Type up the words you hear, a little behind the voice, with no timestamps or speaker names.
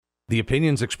The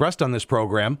opinions expressed on this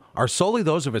program are solely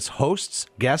those of its hosts,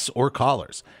 guests, or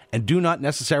callers, and do not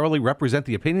necessarily represent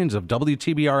the opinions of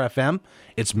WTBR-FM,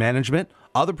 its management,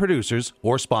 other producers,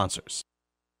 or sponsors.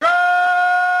 Good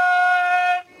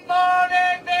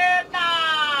morning,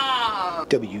 Vietnam!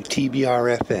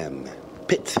 WTBR-FM,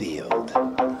 Pittsfield.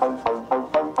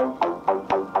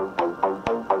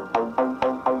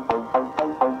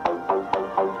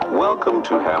 Welcome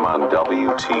to Ham on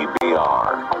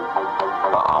WTBR,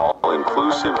 the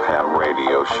all-inclusive ham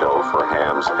radio show for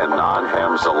hams and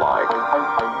non-hams alike.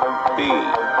 Be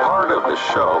part of the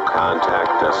show.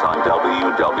 Contact us on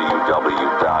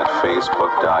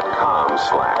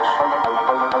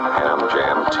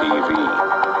www.facebook.com/HamJamTV.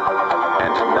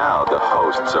 And now the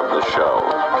hosts of the show,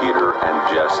 Peter and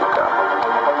Jessica.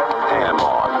 Ham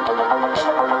on.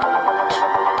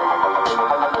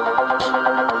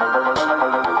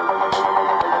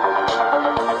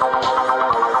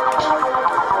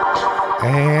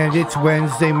 And it's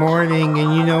Wednesday morning,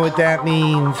 and you know what that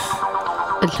means.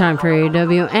 It's time for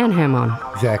AW and Ham On.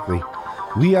 Exactly.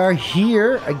 We are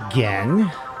here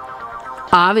again.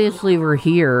 Obviously, we're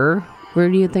here. Where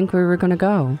do you think we were going to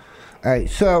go? All right,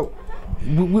 so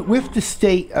with the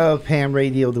state of ham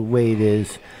radio the way it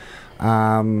is,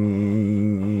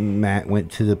 Matt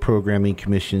went to the programming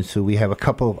commission, so we have a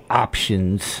couple of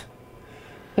options.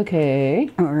 Okay.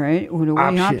 All right. What are we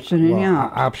optioning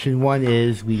out? Option one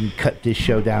is we can cut this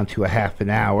show down to a half an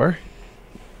hour.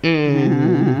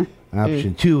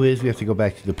 Option two is we have to go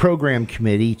back to the program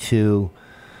committee to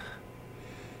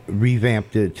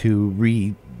revamp the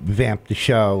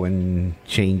show and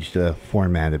change the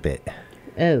format a bit.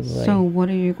 Oh, boy. So what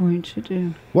are you going to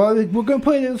do? Well, we're going to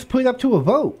let's put it up to a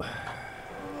vote.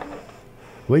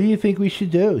 What do you think we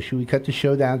should do? Should we cut the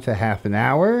show down to half an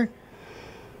hour?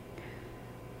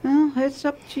 Well, it's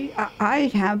up to you. I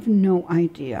have no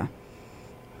idea.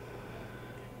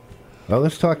 Well,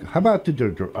 let's talk. How about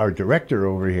our director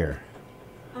over here?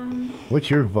 What's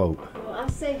your vote? Well, I'll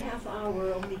say half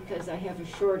hour only because I have a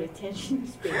short attention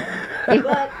span.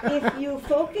 But if you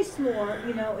focus more,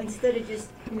 instead of just,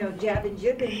 jabbing,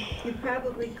 jibbing, you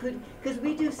probably could, because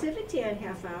we do 70 at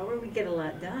half hour, we get a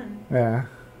lot done. Yeah.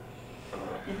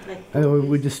 And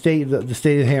With the state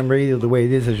of ham radio the way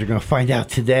it is, as you're going to find out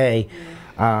today,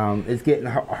 it's getting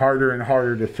harder and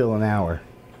harder to fill an hour.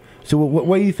 So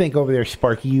what do you think over there,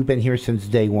 Sparky? You've been here since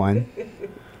day one.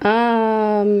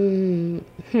 I'm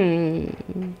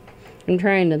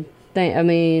trying to think. I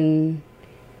mean,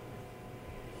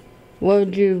 what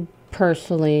would you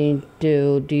personally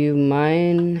do? Do you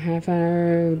mind half an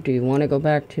hour? Do you want to go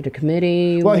back to the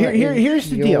committee? Well,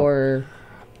 here's the deal.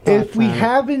 If we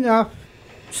have enough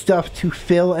stuff to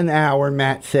fill an hour,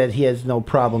 Matt said he has no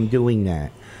problem doing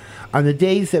that. On the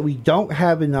days that we don't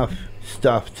have enough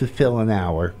stuff to fill an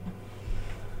hour,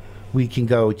 we can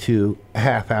go to a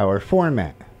half-hour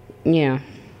format. Yeah.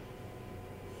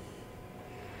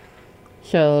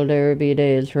 So there would be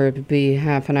days where it would be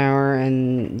half an hour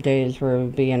and days where it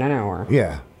would be an hour.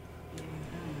 Yeah.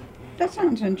 That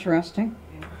sounds interesting.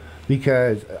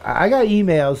 Because I got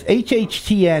emails.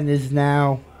 HHTN is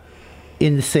now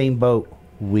in the same boat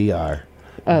we are.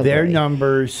 Oh, Their boy.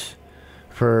 numbers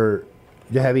for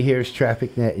the Heavy Harris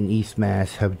Traffic Net in East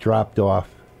Mass have dropped off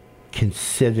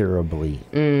considerably.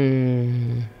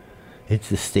 It's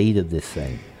the state of this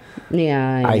thing.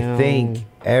 Yeah, I know. I think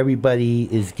everybody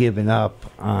is giving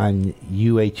up on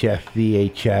UHF,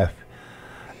 VHF,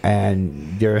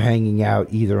 and they're hanging out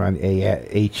either on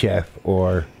HF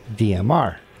or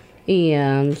DMR.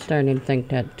 Yeah, I'm starting to think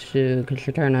that too, because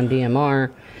you turn on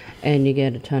DMR and you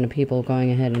get a ton of people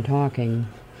going ahead and talking.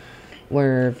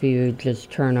 Where if you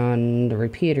just turn on the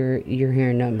repeater, you're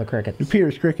hearing nothing but crickets.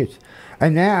 Repeaters, crickets.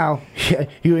 And now,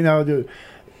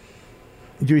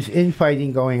 there's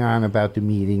infighting going on about the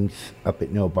meetings up at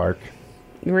Nobark.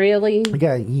 Really? I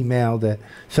got an email that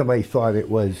somebody thought it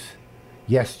was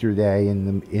yesterday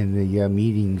in the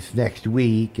meetings next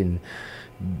week, and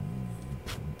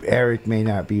Eric may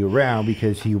not be around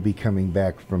because he'll be coming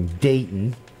back from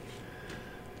Dayton.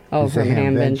 Oh, from the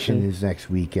Hamvention Hamvention is next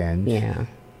weekend. Yeah.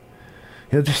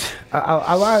 Just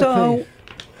a lot of things.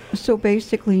 So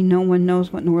basically, no one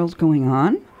knows what in the world's going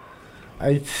on.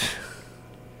 I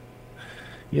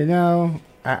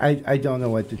don't know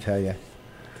what to tell you.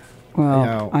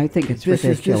 Well, I think it's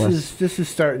ridiculous. This is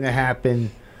starting to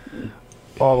happen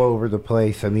all over the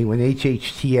place. I mean, when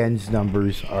HHTN's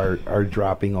numbers are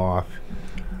dropping off,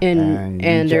 and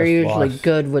they're usually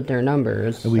good with their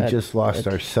numbers. And we just lost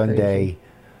our Sunday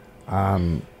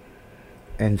NCS.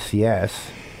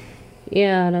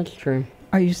 Yeah, that's true.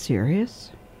 Are you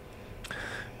serious?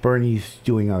 Bernie's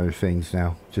doing other things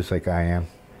now, just like I am.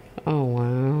 Oh,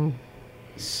 wow.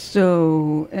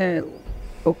 So,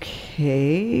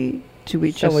 okay. Do we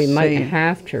just So we might say,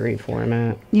 have to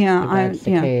reformat. Yeah, if that's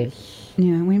the case.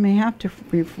 Yeah, we may have to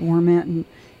reformat and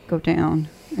go down.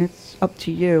 It's up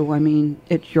to you. I mean,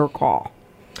 it's your call.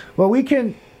 Well, we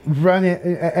can run it,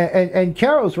 and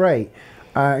Carol's right.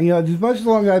 As much as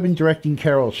long as I've been directing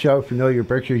Carol's show for Know Your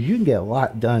Berkshire, you can get a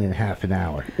lot done in half an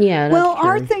hour. Yeah, that's Well, true.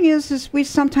 our thing is we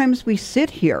sometimes we sit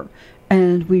here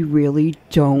and we really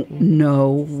don't know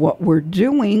what we're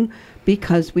doing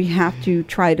because we have to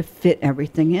try to fit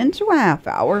everything into a half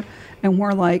hour, and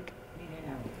we're like,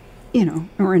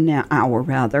 or an hour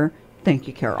rather. Thank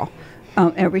you, Carol.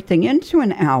 Everything into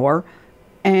an hour,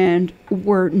 and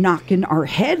we're knocking our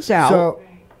heads out So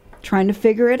trying to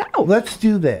figure it out. let's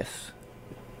do this.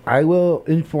 I will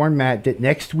inform Matt that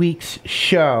next week's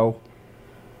show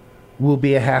will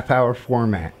be a half-hour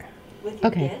format. With the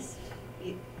Okay. guest,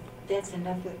 that's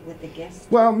enough with the guest.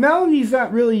 Well, Melanie's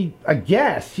not really a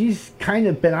guest. She's kind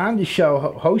of been on the show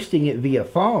hosting it via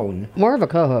phone. More of a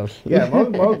co-host. Yeah,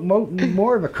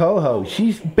 more of a co-host.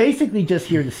 She's basically just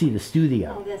here to see the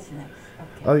studio. Oh, that's nice.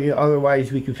 Oh, yeah,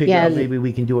 otherwise, we can figure Yeah, out maybe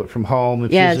we can do it from home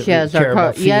if Yes, she doesn't yes, our care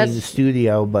about co- seeing yes. the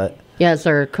studio. But Yes,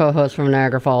 our co-host from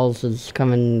Niagara Falls is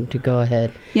coming to go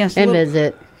ahead Yes, and look-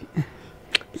 visit.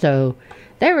 So,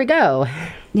 there we go.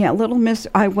 Yeah, little Miss,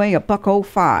 I weigh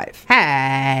 $105.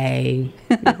 Hey.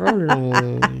 Roll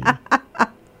on.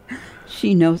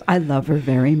 She knows I love her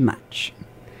very much.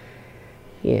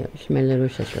 Yeah, she's my little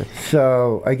sister.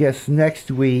 so I guess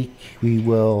next week we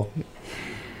will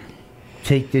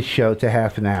take this show to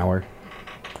half an hour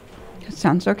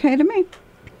Sounds okay to me.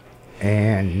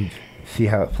 and see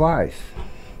how it flies.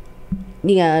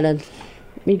 Yeah, that's.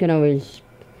 You can always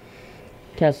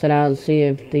test it out and see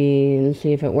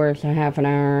if it works a half an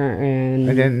hour and.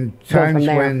 And then go from times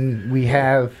there. when we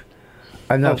have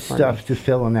enough for stuff to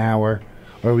fill an hour,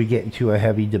 or we get into a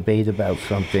heavy debate about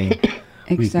something,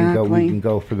 we Exactly. can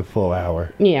go for the full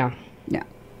hour. Yeah. Yeah.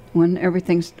 When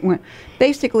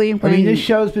basically I when mean, this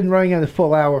show's been running on the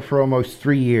full hour for almost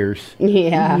 3 years.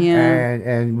 Yeah. Yeah.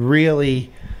 And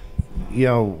really,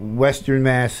 Western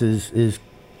Mass is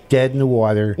dead in the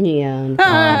water.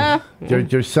 Yeah.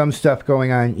 There's some stuff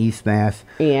going on in East Mass,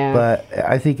 Yeah. but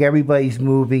I think everybody's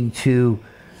moving to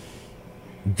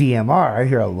DMR. I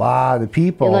hear a lot of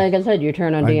people. Like I said, you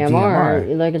turn on on DMR.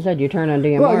 DMR. Like I said, you turn on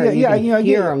DMR. Well, yeah, you can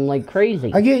hear them like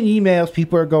crazy. I get emails.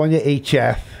 People are going to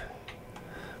HF.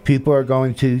 People are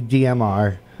going to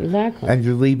DMR, Exactly. and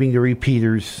they're leaving the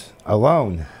repeaters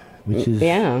alone, which is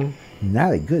Yeah.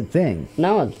 not a good thing.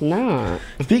 No, it's not.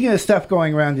 Speaking of stuff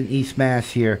going around in East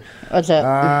Mass here, What's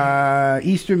that?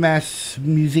 Eastern Mass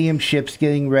Museum Ships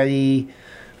getting ready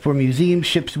for Museum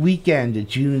Ships Weekend,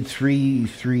 June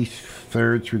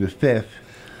 3rd through the 5th.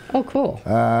 Oh, cool.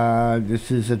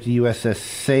 This is at the USS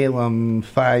Salem,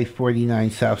 549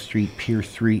 South Street, Pier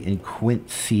 3 in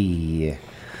Quincy.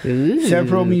 Ooh,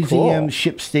 Several museum cool.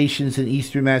 ship stations in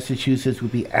eastern Massachusetts will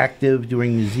be active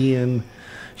during Museum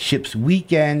Ships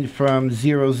Weekend from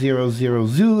 000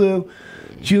 Zulu,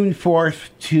 June 4th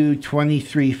to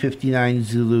 2359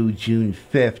 Zulu, June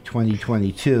 5th,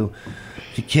 2022.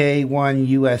 The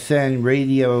K1USN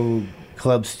radio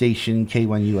club station,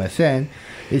 K1USN,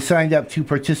 is signed up to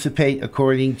participate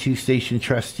according to station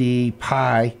trustee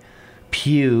Pi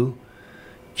Pugh,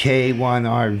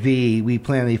 K1RV. We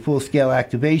plan a full-scale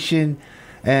activation,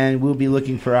 and we'll be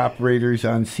looking for operators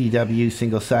on CW,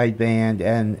 single sideband,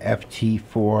 and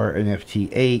FT4 and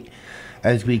FT8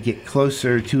 as we get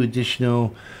closer to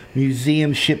additional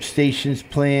museum ship stations.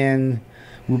 Plan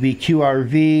will be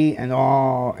QRV and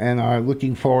are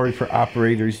looking forward for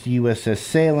operators the USS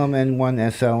Salem N1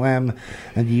 SLM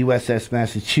and the USS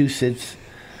Massachusetts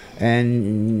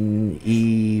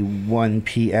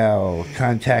NE1PL.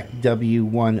 Contact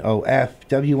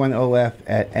W1OF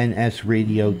at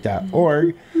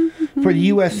nsradio.org. For the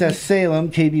USS Salem,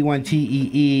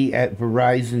 KB1TEE at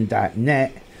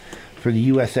verizon.net. For the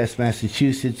USS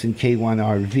Massachusetts and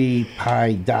K1RV,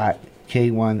 pi.k1rv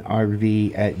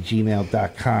at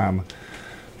gmail.com.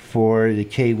 For the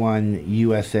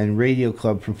K1USN Radio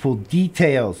Club, for full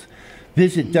details,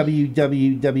 visit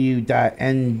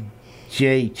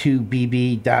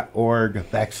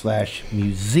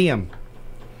www.nj2bb.org/museum.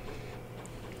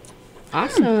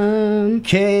 Awesome.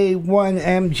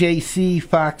 K1MJC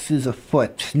Fox is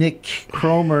afoot. Nick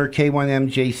Cromer,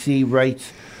 K1MJC,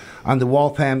 writes on the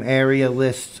Waltham area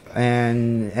list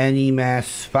and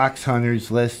NEMAS Fox Hunters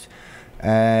list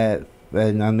and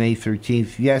on May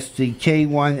 13th. Yes, the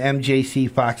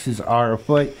K1MJC Foxes are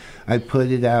afoot. I put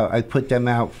them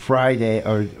out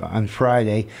on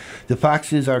Friday. The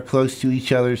foxes are close to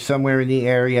each other somewhere in the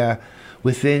area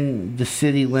within the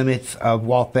city limits of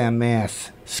Waltham,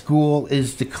 Mass. School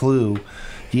is the clue.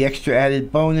 The extra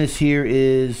added bonus here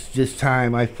is this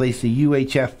time I've placed a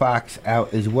UHF box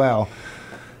out as well.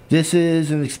 This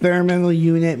is an experimental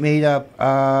unit made up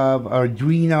of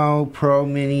Arduino Pro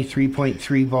Mini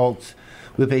 3.3 volts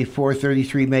with a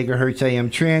 433 megahertz AM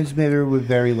transmitter with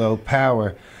very low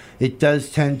power. It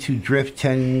does tend to drift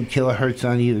 10 kilohertz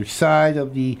on either side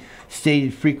of the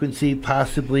stated frequency,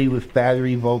 possibly with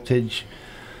battery voltage.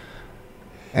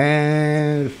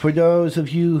 And for those of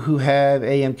you who have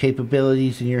AM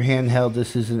capabilities in your handheld,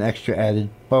 this is an extra added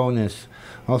bonus.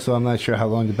 Also, I'm not sure how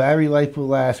long the battery life will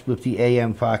last with the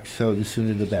AM Fox, so the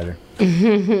sooner the better.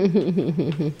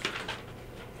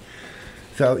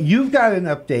 So you've got an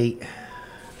update.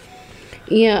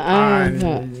 Yeah, on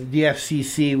the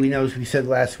FCC. We know, as we said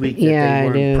last week, that they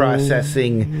weren't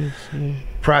processing.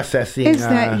 Is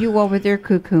that you over there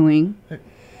cuckooing? It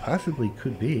possibly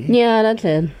could be. Yeah, that's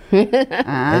it.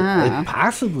 It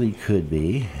possibly could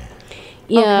be.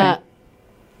 Yeah. Okay.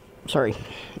 Sorry,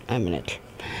 a minute.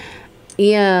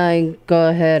 Yeah, go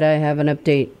ahead. I have an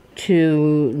update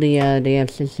to the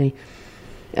FCC.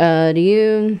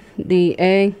 The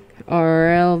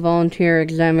ARL Volunteer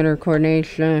Examiner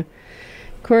Coordination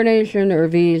or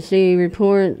VEC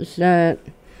reports that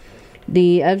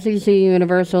the FCC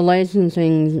Universal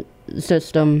Licensing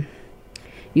System,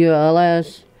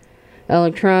 ULS,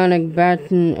 electronic batch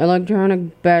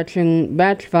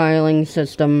filing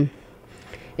system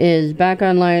is back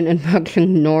online and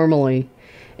functioning normally.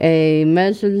 A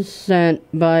message sent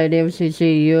by the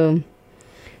FCC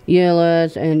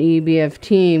ULS and EBF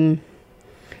team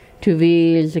to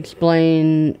V's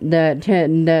explain that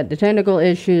the technical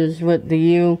issues with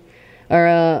the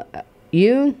ULS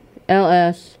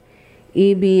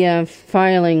EBF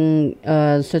filing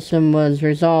system was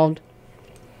resolved,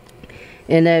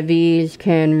 and that V's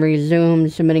can resume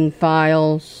submitting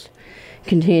files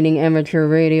containing amateur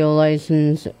radio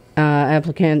license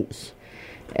applicants.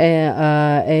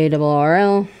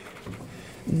 ARRL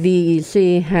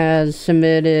VEC has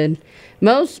submitted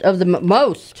most of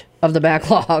the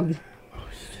backlog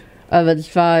of its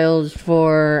files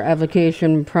for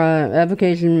applications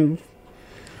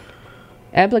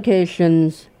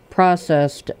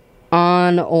processed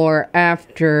on or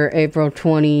after April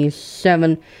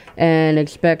 27 and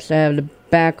expects to have the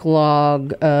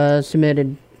backlog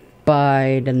submitted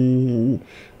by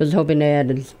was hoping they had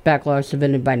the backlog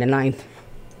submitted by the 9th.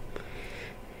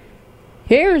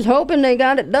 Here's hoping they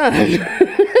got it done.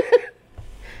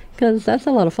 Because that's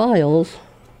a lot of files.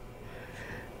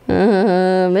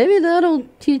 Maybe that'll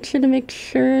teach you to make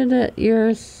sure that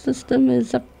your system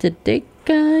is up to date,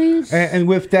 guys. And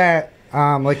with that,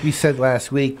 like we said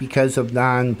last week, because of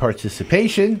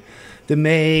non-participation, the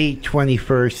May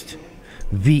 21st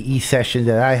VE session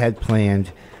that I had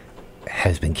planned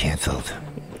has been canceled.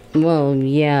 Well,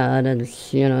 yeah,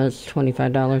 that's, it's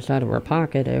 $25 out of our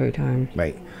pocket every time.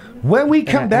 Right. When we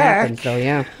come back,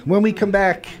 when we come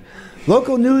back,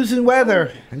 local news and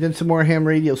weather, and then some more ham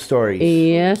radio stories.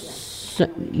 Yes,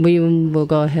 we will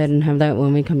go ahead and have that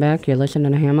when we come back. You're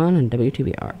listening to Ham On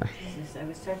WTBR.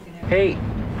 Hey,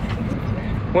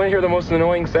 want to hear the most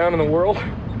annoying sound in the world?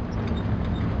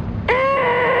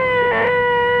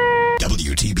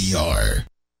 WTBR.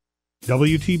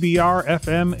 WTBR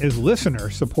FM is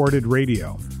listener-supported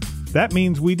radio. That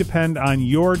means we depend on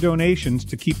your donations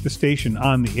to keep the station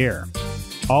on the air.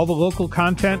 All the local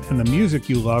content and the music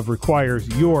you love requires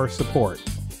your support.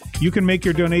 You can make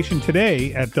your donation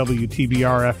today at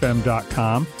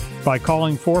WTBRFM.com by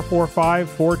calling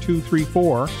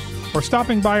 445-4234 or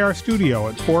stopping by our studio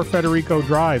at 4 Federico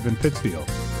Drive in Pittsfield.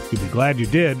 You'll be glad you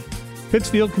did.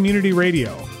 Pittsfield Community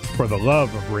Radio, for the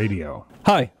love of radio.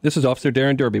 Hi, this is Officer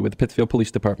Darren Derby with the Pittsfield Police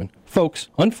Department. Folks,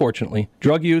 unfortunately,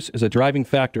 drug use is a driving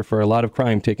factor for a lot of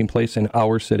crime taking place in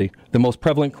our city. The most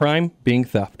prevalent crime being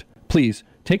theft. Please,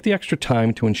 take the extra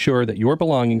time to ensure that your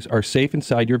belongings are safe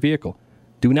inside your vehicle.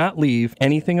 Do not leave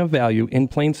anything of value in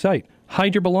plain sight.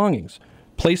 Hide your belongings.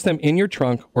 Place them in your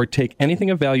trunk or take anything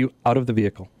of value out of the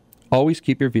vehicle. Always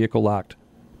keep your vehicle locked.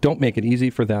 Don't make it easy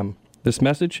for them. This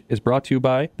message is brought to you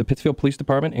by the Pittsfield Police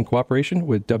Department in cooperation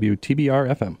with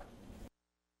WTBR FM.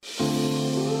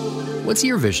 What's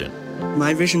your vision?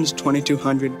 My vision's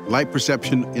 2200. Light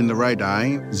perception in the right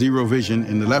eye, zero vision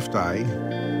in the left eye.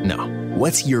 No.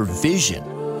 What's your vision?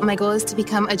 My goal is to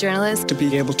become a journalist. To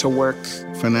be able to work.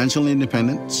 Financial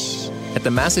independence. At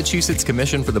the Massachusetts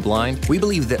Commission for the Blind, we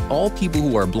believe that all people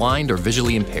who are blind or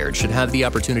visually impaired should have the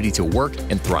opportunity to work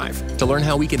and thrive. To learn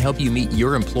how we can help you meet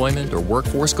your employment or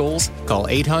workforce goals, call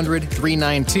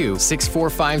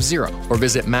 800-392-6450 or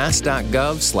visit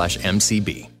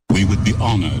mass.gov/MCB. We would be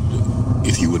honored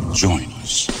if you would join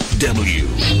us.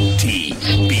 WTBR.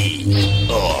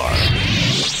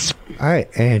 All right,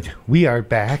 and we are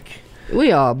back.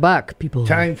 We are back, people.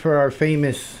 Time for our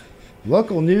famous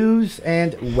local news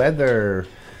and weather.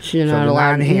 She's not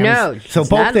allowed to. No, so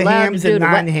both the hams and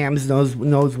non-hams knows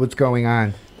what's going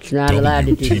on. She's not allowed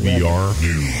to do that. WTBR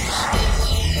News.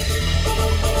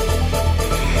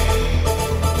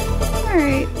 All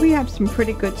right, we have some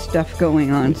pretty good stuff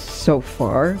going on so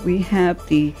far. We have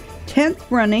the 10th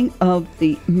running of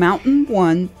the Mountain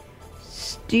One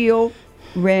Steel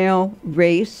Rail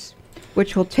Race,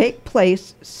 which will take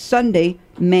place Sunday,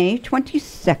 May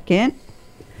 22nd.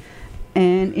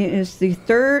 And it is the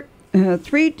third,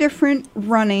 3 different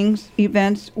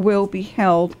events will be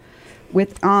held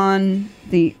on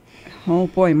the, oh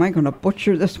boy, am I going to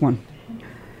butcher this one?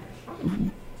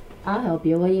 I'll help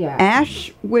you. What do you got?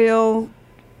 Ashwilton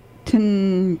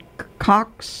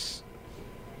Cox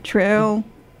Trail.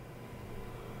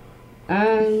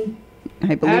 I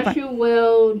believe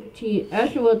Ashwell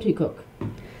T. Cook.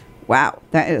 Wow,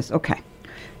 that is okay.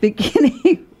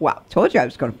 Beginning. Wow, told you I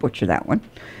was going to butcher that one.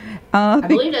 I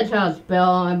believe that's how it's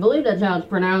spelled. I believe that's how it's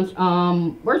pronounced.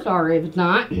 We're sorry if it's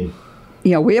not.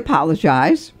 Yeah, we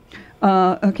apologize.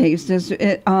 Okay, it says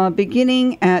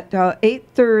beginning at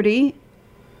 8:30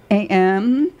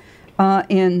 a.m.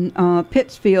 In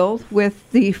Pittsfield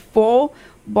with the full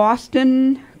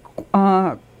Boston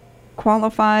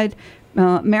qualified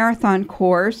marathon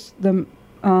course. The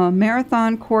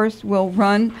marathon course will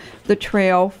run the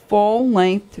trail full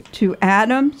length to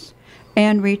Adams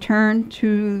and return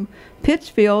to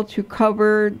Pittsfield to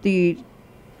cover the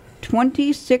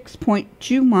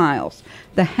 26.2 miles.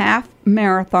 The half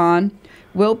marathon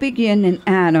will begin in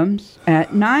Adams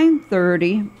at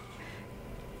 9:30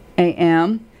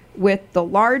 a.m. with the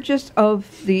largest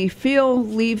of the field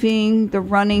leaving the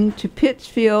running to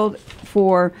Pittsfield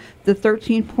for the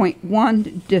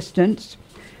 13.1 distance.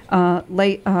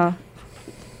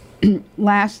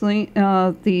 Lastly,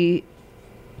 the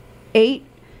 8K.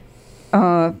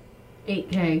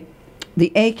 The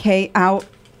 8K out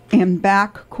and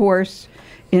back course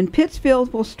in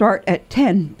Pittsfield will start at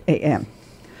 10 a.m.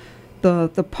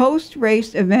 The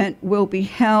post-race event will be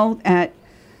held at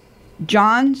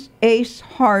John's Ace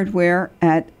Hardware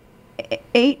at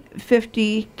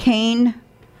 850 Crane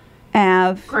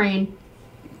Ave. Crane.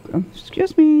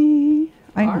 Excuse me.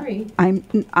 Sorry.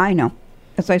 I know.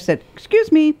 As I said,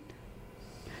 excuse me.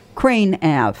 Crane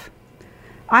Ave.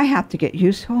 I have to get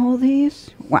used to all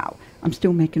these. Wow, I'm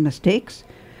still making mistakes.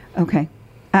 Okay,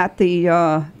 at the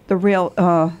rail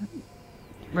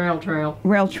trail.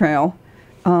 Rail trail.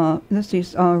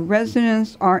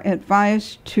 Residents are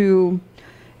advised to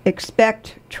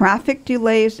expect traffic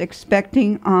delays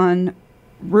expecting on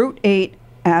Route 8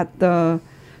 at the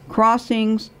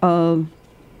crossings of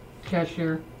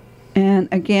Cheshire. And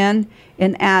again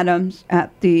in Adams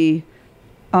at the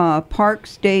Park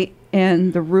State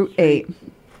and the Route 8.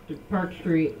 Park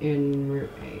Street and Route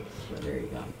 8. So there you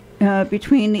go.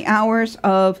 Between the hours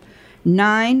of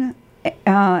 9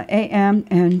 a.m.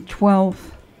 and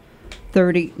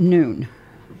 12:30 noon.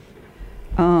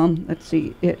 Let's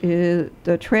see.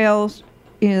 The trails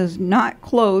is not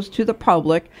closed to the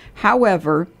public.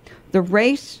 However, the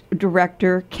race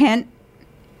director Kent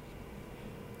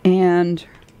and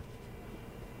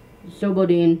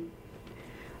Sobodine,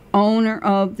 owner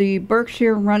of the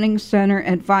Berkshire Running Center,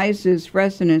 advises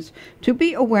residents to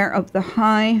be aware of the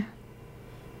high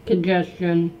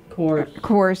congestion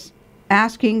course,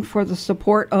 asking for the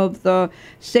support of the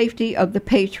safety of the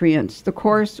patrons. The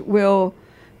course will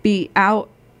be out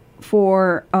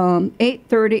for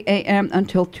 8:30 a.m.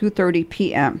 until 2:30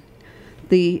 p.m.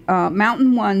 The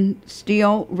Mountain One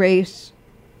Steel Race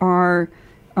are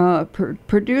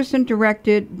produced and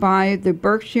directed by the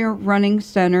Berkshire Running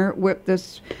Center with the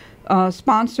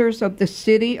sponsors of the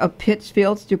City of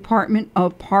Pittsfield's Department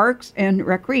of Parks and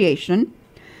Recreation,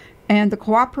 and the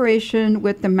cooperation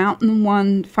with the Mountain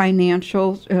One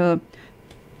financials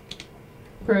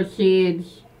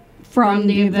proceeds from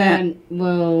the event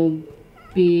will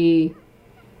be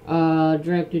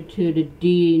directed to the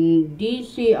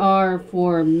DCR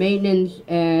for maintenance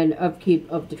and upkeep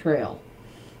of the trail.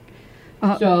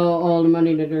 So all the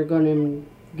money that they're going to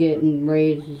get and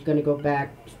raise is going to go back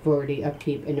for the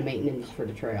upkeep and the maintenance for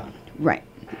the trail. Right.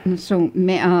 And so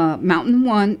Mountain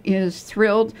One is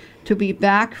thrilled to be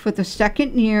back for the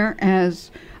second year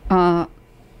as the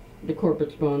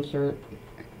corporate sponsor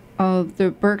of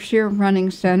the Berkshire Running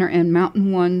Center and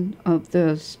Mountain One of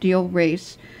the Steel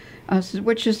Race,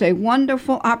 which is a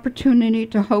wonderful opportunity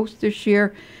to host this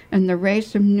year and the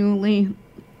race of newly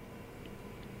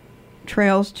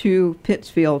trails to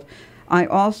Pittsfield. I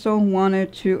also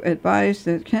wanted to advise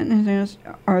that Kenton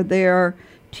are their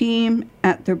team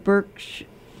at the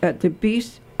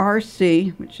Beast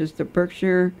RC, which is the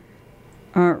Berkshire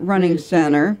Running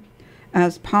Center,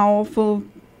 as the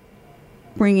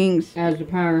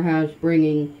powerhouse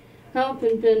bringing health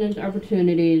and fitness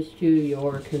opportunities to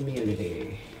your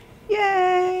community.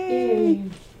 Yay!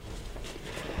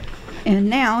 And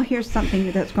now here's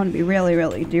something that's going to be really,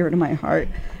 really dear to my heart.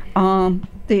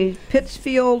 The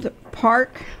Pittsfield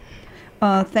Park,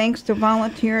 thanks to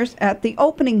volunteers at the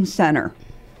opening center,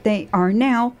 they are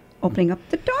now opening up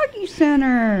the doggy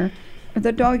center, or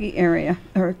the doggy area,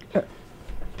 or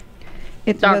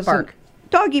Dog park.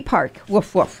 Doggy park.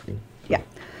 Woof woof. Yeah,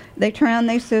 they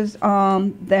says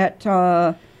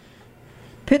that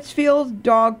Pittsfield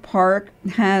Dog Park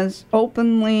has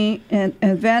openly an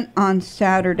event on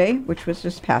Saturday, which was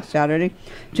this past Saturday,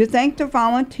 to thank the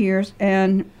volunteers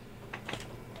and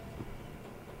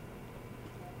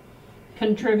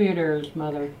contributors,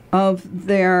 Mother, of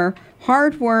their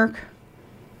hard work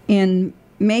in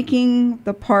making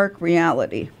the park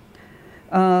reality.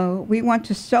 We want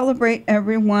to celebrate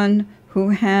everyone who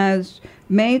has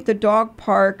made the dog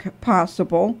park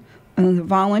possible. The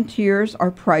volunteers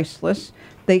are priceless.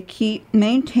 They keep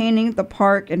maintaining the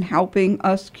park and helping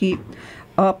us keep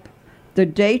up the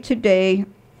day-to-day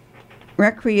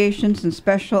recreations and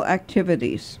special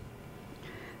activities.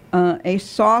 A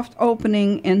soft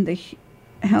opening in the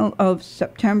hell of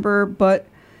September, but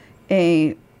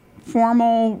a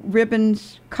formal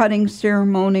ribbons cutting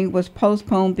ceremony was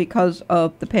postponed because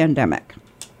of the pandemic.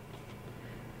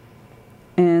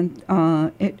 And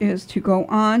it is to go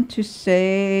on to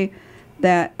say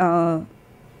that,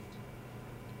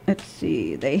 let's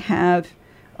see, they have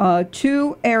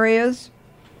two areas,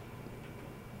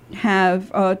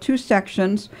 have two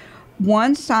sections.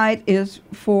 One side is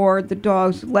for the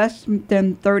dogs less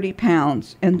than 30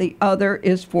 pounds, and the other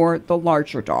is for the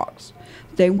larger dogs.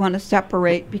 They want to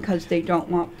separate because they don't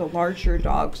want the larger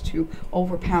dogs to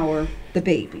overpower the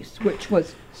babies, which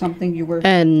was something you were,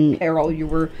 Carol, you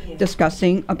were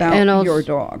discussing about your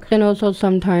dog. And also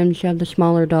sometimes you have the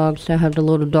smaller dogs that have the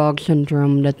little dog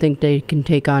syndrome that think they can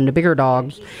take on the bigger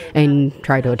dogs and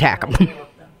try to attack them.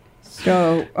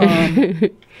 So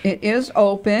it is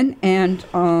open, and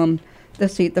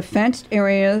let's see, the fenced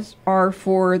areas are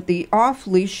for the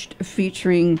off-leash,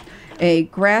 featuring a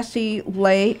grassy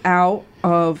layout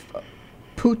of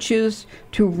pooches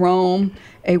to roam,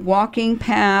 a walking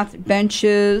path,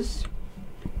 benches,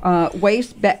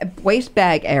 waste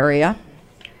bag area,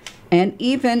 and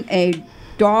even a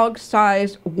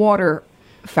dog-sized water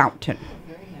fountain.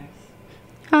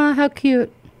 Ah, how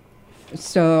cute.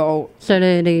 So that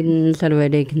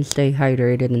they can stay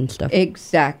hydrated and stuff.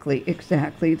 Exactly.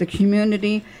 The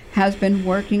community has been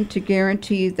working to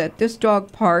guarantee that this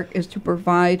dog park is to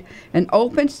provide an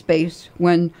open space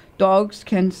when dogs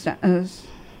can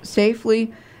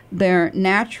safely their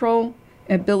natural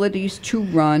abilities to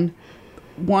run.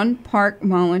 One park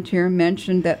volunteer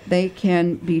mentioned that they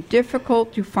can be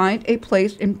difficult to find a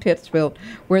place in Pittsfield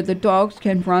where the dogs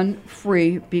can run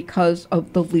free because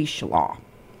of the leash law.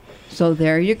 So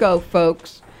there you go,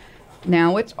 folks.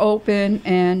 Now it's open,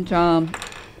 and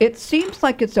it seems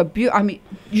like it's I mean,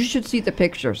 you should see the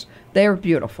pictures. They're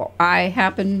beautiful. I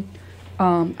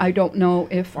don't know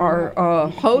if our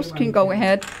host can go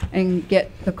ahead and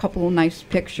get a couple of nice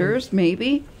pictures,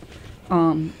 maybe.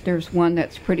 There's one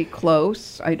that's pretty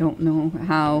close. I don't know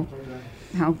how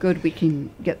good we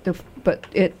can get but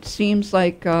it seems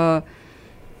like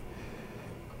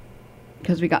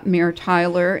because we got Mayor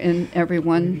Tyler and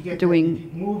everyone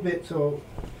doing. Move it so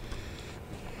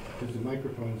because the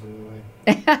microphone's in the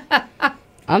way.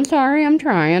 I'm sorry, I'm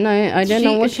trying. I didn't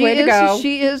know which way to go.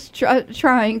 She is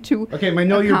trying to. Okay, my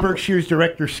Know Your Berkshire's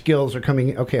director skills are coming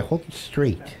in. Okay, hold it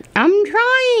straight. I'm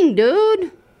trying,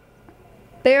 dude.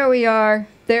 There we are.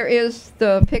 There is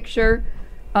the picture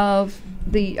of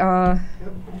the.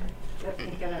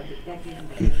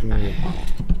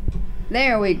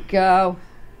 There we go.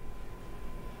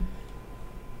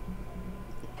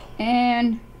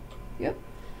 And, yep,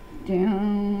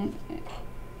 down.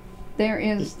 There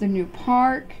is the new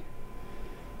park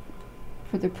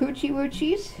for the Poochie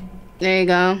Woochies. There you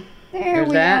go. There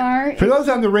we are. For those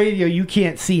on the radio, you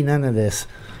can't see none of this.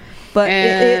 But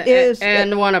it is.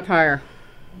 And the one up higher.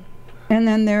 And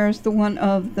then there's the one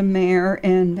of the mayor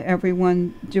and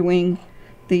everyone doing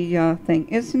the thing.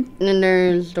 And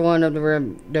there's the one of the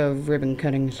ribbon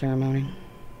cutting ceremony.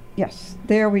 Yes,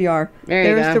 there we are.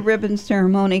 There's There's the ribbon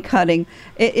ceremony cutting.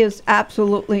 It is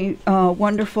absolutely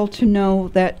wonderful to know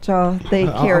that they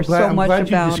care so much I'm glad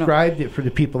about you described it for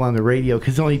the people on the radio,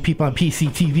 because only people on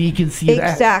PCTV can see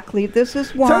that. Exactly. This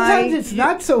is why. Sometimes it's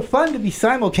not so fun to be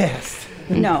simulcast.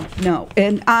 No.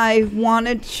 And I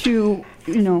wanted to,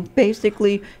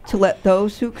 basically to let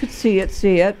those who could see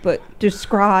it, but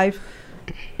describe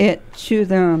it to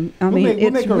them. I mean, we'll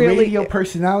it's make a really radio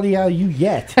personality out of you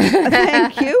yet.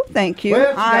 Thank you.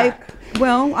 What else you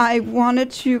got? I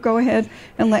wanted to go ahead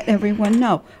and let everyone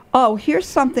know. Oh, here's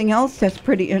something else that's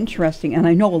pretty interesting, and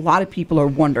I know a lot of people are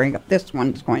wondering if this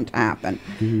one's going to happen.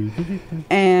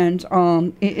 And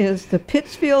it is the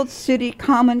Pittsfield City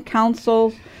Common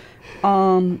Council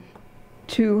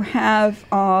to have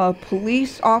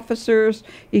police officers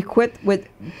equipped with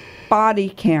body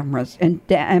cameras and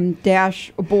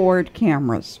dashboard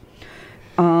cameras.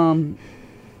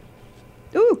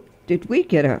 Did we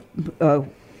get a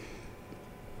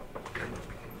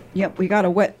Yep, we got a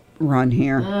wet run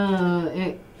here.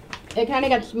 It kind of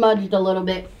got smudged a little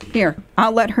bit. Here,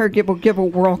 I'll let her give a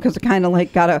whirl because it kind of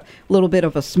like got a little bit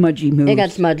of a smudgy move. It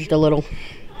got smudged a little.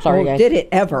 Sorry, guys. Did it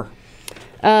ever?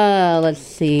 Let's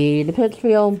see. The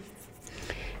Pittsfield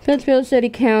City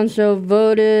Council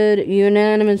voted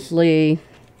unanimously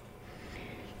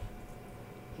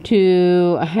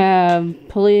to have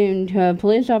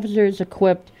police officers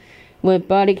equipped with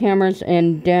body cameras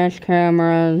and dash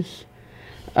cameras.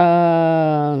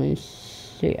 Let me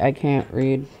see. I can't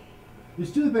read.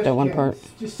 Just do the best that you one can. part.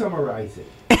 Just summarize it.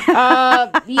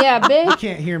 Yeah, You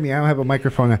can't hear me. I don't have a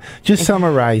microphone. Just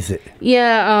summarize it.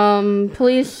 Yeah,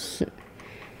 Police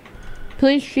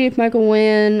Chief Michael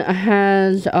Wynn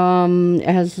has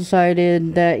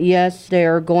decided that yes, they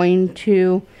are going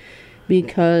to,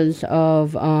 because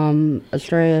of the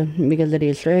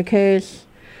Estrella case.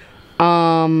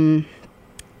 So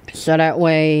that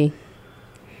way,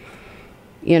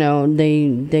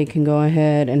 they can go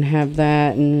ahead and have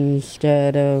that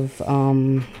instead of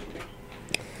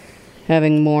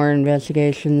having more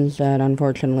investigations that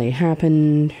unfortunately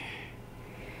happened.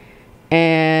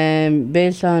 And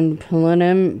based on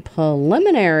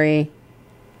preliminary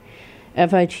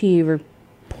FIT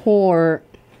report,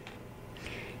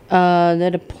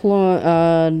 the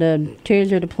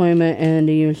taser deployment and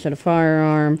the use of the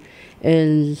firearm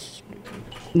was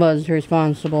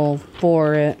responsible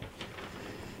for it,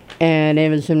 and it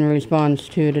was in response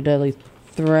to the deadly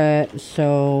threat.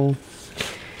 So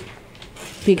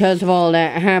because of all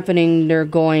that happening, they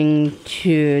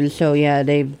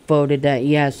voted that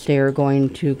yes, they are going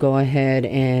to go ahead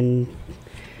and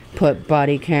put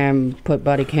body cams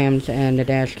and the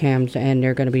dash cams, and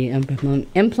they're going to be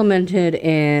implemented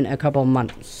in a couple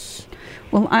months.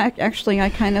 Well, I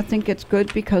kind of think it's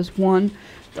good because one,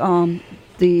 the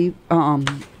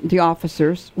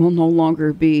officers will no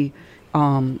longer be,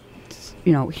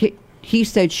 he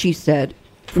said, she said.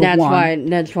 That's why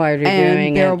they're doing it.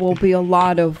 And there will be a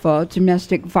lot of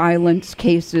domestic violence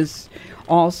cases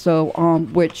also,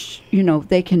 which,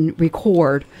 they can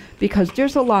record, because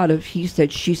there's a lot of he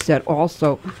said, she said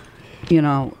also,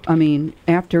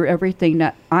 after everything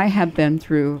that I have been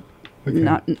through,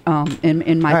 not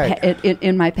in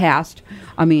my past,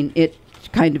 it's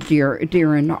kind of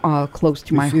dear and close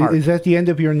to my heart. Is that the end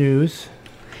of your news?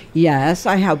 Yes,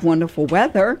 I have wonderful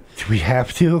weather. Do we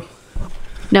have to?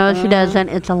 No, she doesn't.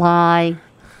 It's a lie.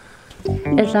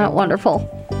 It's not wonderful.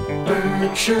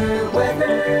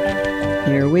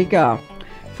 Here we go.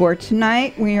 For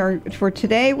today, we are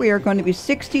going to be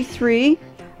 63,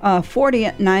 40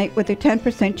 at night with a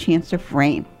 10% chance of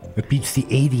rain. It beats the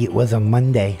 80 it was on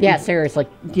Monday. Yeah, seriously.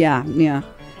 Yeah.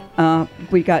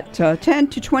 We got 10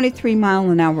 to 23 mile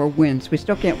an hour winds. We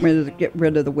still can't get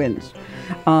rid of the winds.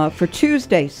 For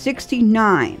Tuesday,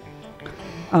 69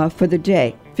 for the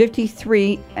day.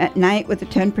 53 at night with a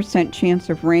 10% chance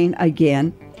of rain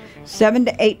again. 7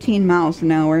 to 18 miles an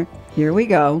hour. Here we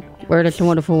go. Where does the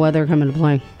wonderful weather come into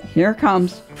play? Here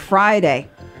comes Friday.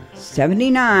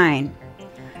 79.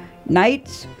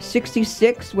 Nights,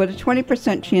 66 with a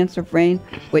 20% chance of rain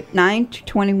with 9 to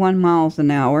 21 miles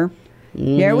an hour.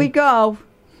 Mm-hmm. Here we go.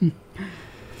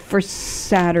 For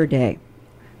Saturday,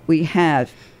 we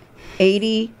have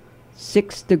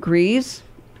 86 degrees.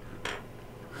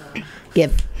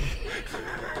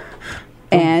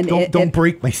 Don't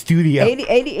break my studio.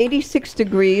 86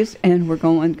 degrees, and we're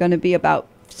going to be about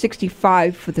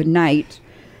 65 for the night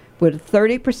with a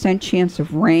 30% chance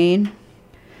of rain.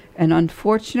 And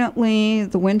unfortunately,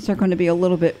 the winds are going to be a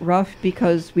little bit rough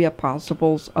because we have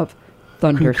possibles of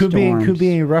thunderstorms. Could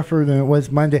be rougher than it was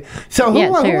Monday. So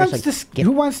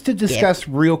who wants to discuss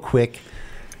real quick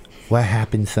what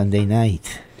happened Sunday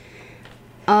night?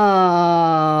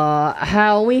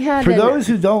 How we had... For those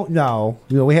who don't know,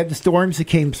 we had the storms that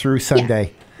came through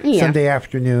Sunday. Yeah. Sunday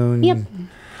afternoon. Yep.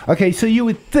 Okay, so you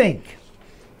would think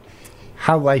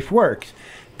how life works,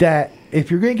 that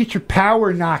if you're going to get your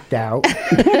power knocked out,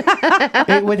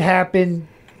 it would happen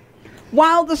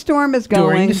while the storm is going.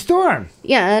 During the storm.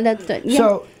 Yeah, that's it. Yeah.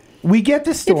 So we get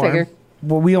the storm. figure.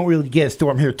 Well, we don't really get a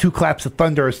storm here. 2 claps of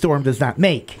thunder a storm does not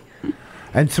make.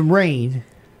 And some rain.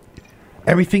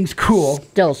 Everything's cool.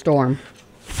 Still storm.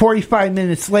 45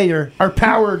 minutes later, our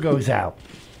power goes out.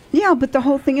 Yeah, but the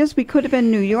whole thing is, we could have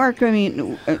been New York. I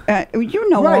mean,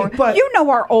 Right, but-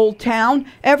 our old town.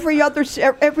 Every other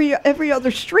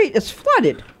street is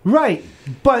flooded. Right,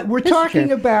 but we're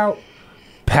talking about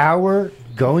power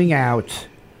going out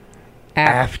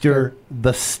after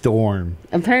the storm.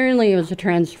 Apparently, it was a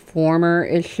transformer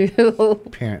issue.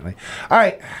 Apparently. All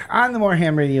right, on the more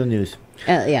ham radio news.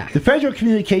 Yeah. The Federal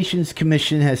Communications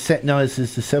Commission has sent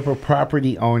notices to several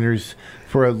property owners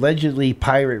for allegedly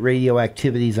pirate radio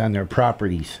activities on their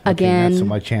properties. Again. Not so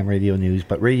much ham radio news,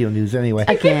 but radio news anyway.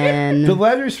 Again. The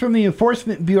letters from the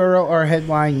Enforcement Bureau are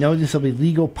headlined Notice of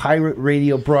Illegal Pirate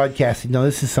Radio Broadcasting. No,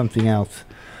 this is something else.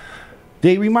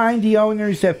 They remind the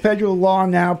owners that federal law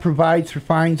now provides for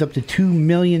fines up to $2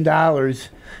 million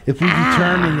if we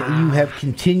determine that you have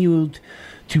continued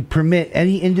to permit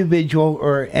any individual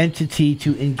or entity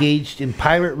to engage in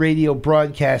pirate radio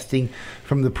broadcasting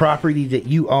from the property that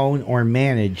you own or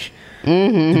manage.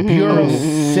 The Bureau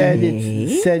said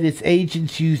its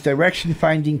agents use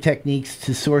direction-finding techniques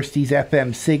to source these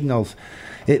FM signals.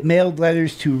 It mailed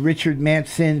letters to Richard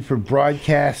Manson for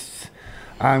broadcasts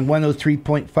on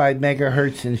 103.5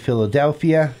 megahertz in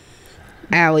Philadelphia.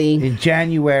 Owie. In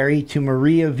January, to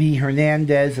Maria V.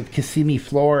 Hernandez of Kissimmee,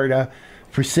 Florida,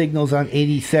 for signals on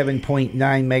 87.9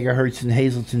 megahertz in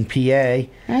Hazleton, PA.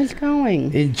 How's it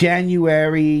going? In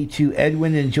January, to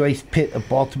Edwin and Joyce Pitt of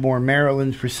Baltimore,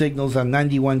 Maryland, for signals on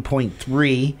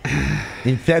 91.3.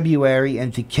 In February,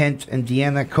 and to Kent and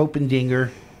Deanna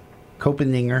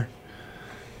Copendinger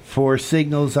for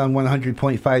signals on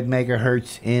 100.5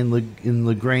 megahertz in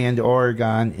La Grande,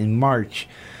 Oregon, in March.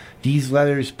 These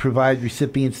letters provide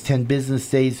recipients 10 business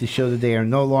days to show that they are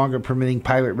no longer permitting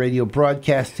pirate radio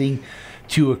broadcasting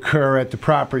to occur at the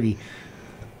property.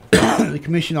 The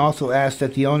Commission also asked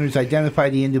that the owners identify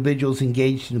the individuals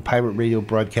engaged in pirate radio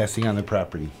broadcasting on the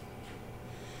property.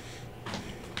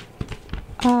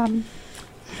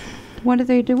 What are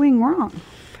they doing wrong?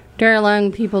 They're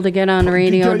allowing people to get on the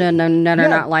radio that are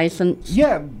not licensed.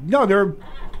 Yeah, no, there are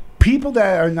people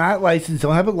that are not licensed,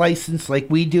 don't have a license like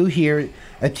we do here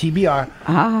at TBR,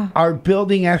 are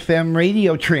building FM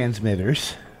radio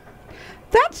transmitters.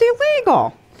 That's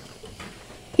illegal.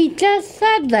 He just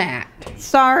said that.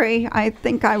 Sorry, I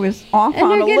think I was off And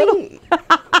on they're a little.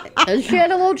 She had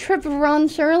a little trip of Ron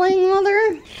Serling,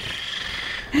 Mother.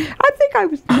 I think I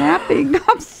was napping.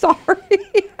 I'm sorry.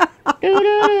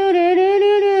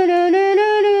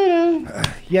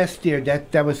 Yes, dear,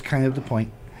 that was kind of the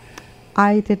point.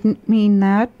 I didn't mean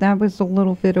that. That was a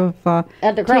little bit of At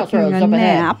the taking crossroads a up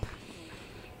ahead. nap.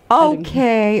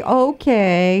 Okay.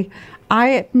 I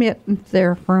admit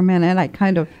there for a minute I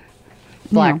kind of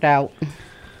Blacked out.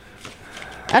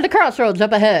 At the crossroads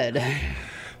up ahead.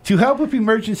 To help with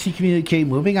emergency communication,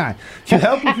 moving on. To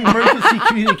help with emergency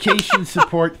communication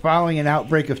support following an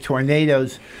outbreak of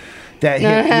tornadoes that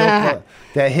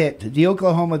hit the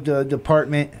Oklahoma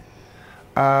Department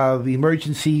of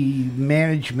Emergency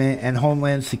Management and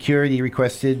Homeland Security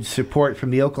requested support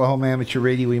from the Oklahoma Amateur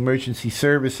Radio Emergency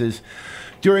Services.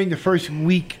 During the first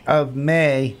week of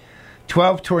May,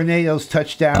 12 tornadoes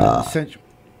touched down in the central...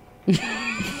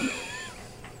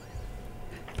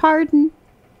 Pardon.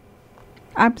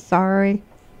 I'm sorry.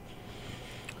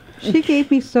 She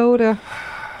gave me soda.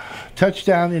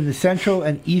 Touchdown in the central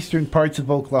and eastern parts of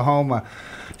Oklahoma.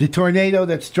 The tornado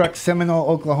that struck Seminole,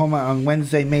 Oklahoma on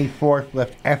Wednesday, May 4th,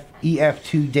 left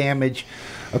EF2 damage,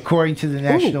 according to the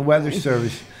National Weather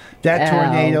Service. That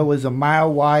tornado was a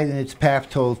mile wide and its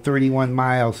path totaled 31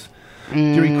 miles.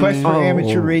 The request for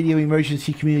amateur radio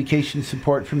emergency communication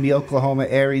support from the Oklahoma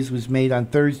Aries was made on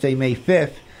Thursday, May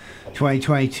 5th,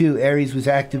 2022. Aries was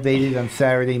activated on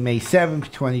Saturday, May 7th,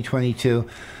 2022.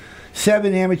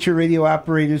 7 amateur radio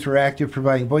operators were active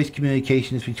providing voice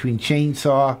communications between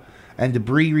chainsaw and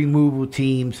debris removal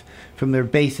teams from their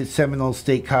base at Seminole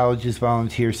State College's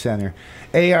Volunteer Center.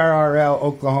 ARRL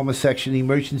Oklahoma Section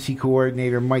Emergency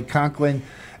Coordinator Mike Conklin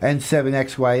and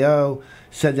 7XYO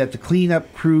said that the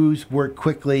cleanup crews worked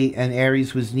quickly and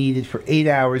Aries was needed for 8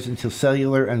 hours until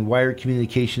cellular and wired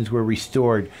communications were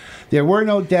restored. There were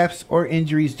no deaths or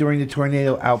injuries during the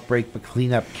tornado outbreak, but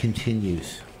cleanup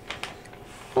continues.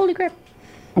 Holy crap.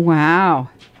 Wow.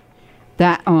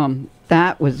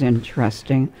 That was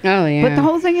interesting. Oh, yeah. But the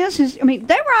whole thing is, I mean,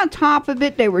 they were on top of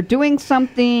it. They were doing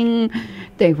something.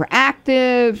 They were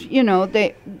active. You know,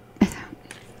 they...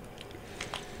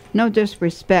 No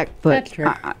disrespect, but... That's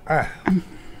true. I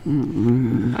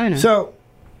know. So,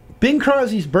 Bing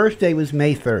Crosby's birthday was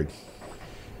May 3rd.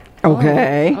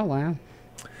 Okay. Oh, wow.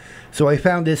 So I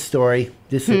found this story.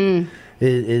 This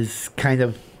is kind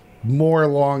of more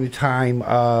along the time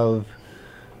of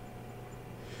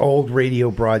old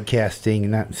radio broadcasting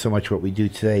and not so much what we do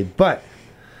today. But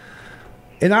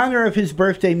in honor of his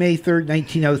birthday, May 3rd,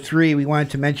 1903, we wanted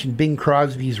to mention Bing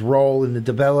Crosby's role in the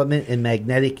development in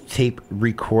magnetic tape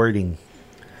recording.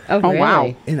 Oh, really?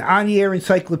 Wow. In On the Air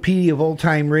Encyclopedia of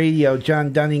Old-Time Radio,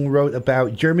 John Dunning wrote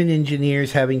about German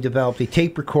engineers having developed a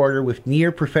tape recorder with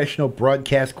near-professional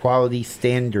broadcast quality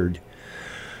standard.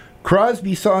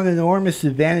 Crosby saw an enormous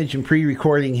advantage in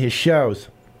pre-recording his shows.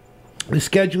 The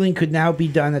scheduling could now be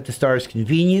done at the star's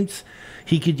convenience.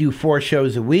 He could do 4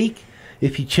 shows a week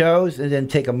if he chose and then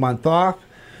take a month off.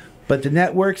 But the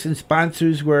networks and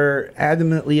sponsors were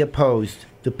adamantly opposed.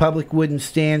 The public wouldn't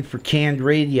stand for canned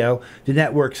radio, the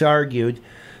networks argued.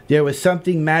 There was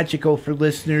something magical for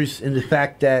listeners in the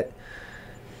fact that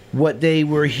what they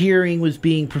were hearing was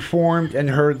being performed and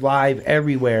heard live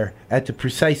everywhere at the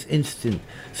precise instant.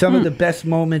 Some of the best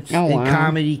moments in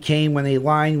comedy came when a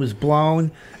line was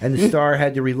blown and the star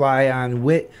had to rely on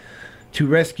wit to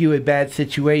rescue a bad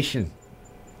situation.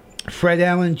 Fred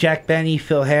Allen, Jack Benny,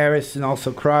 Phil Harris, and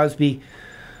also Crosby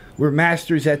were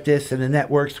masters at this, and the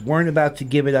networks weren't about to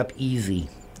give it up easy.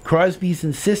 Crosby's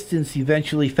insistence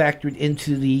eventually factored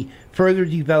into the further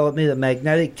development of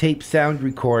magnetic tape sound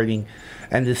recording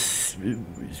and the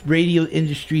radio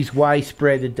industry's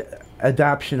widespread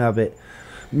adoption of it.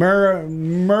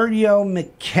 Murdo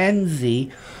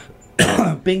Mackenzie,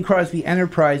 Bing Crosby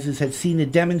Enterprises, had seen a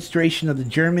demonstration of the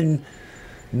German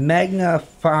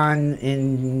Magnaphone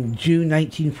in June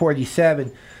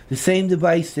 1947, the same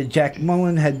device that Jack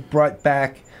Mullen had brought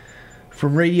back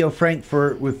from Radio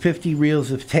Frankfurt with 50 reels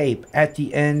of tape at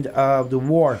the end of the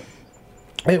war.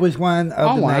 It was one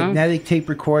of the magnetic tape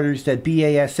recorders that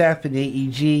BASF and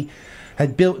AEG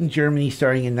had built in Germany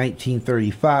starting in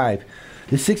 1935.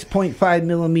 The 6.5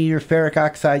 millimeter ferric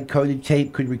oxide coated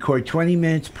tape could record 20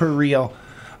 minutes per reel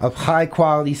of high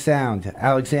quality sound.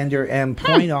 Alexander M.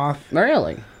 Poinoff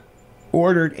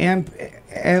ordered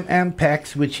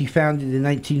Ampex, which he founded in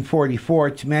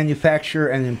 1944, to manufacture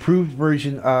an improved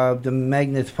version of the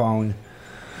Magnaphone.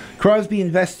 Crosby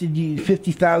invested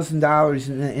 $50,000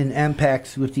 in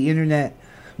Ampex with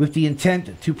the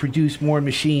intent to produce more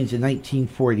machines in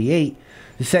 1948.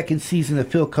 The second season of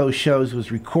Philco's shows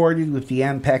was recorded with the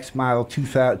Ampex Model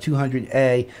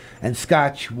 200A and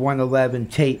Scotch 111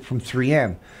 tape from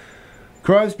 3M.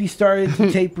 Crosby started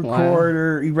the tape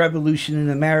recorder revolution in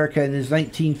America in his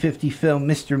 1950 film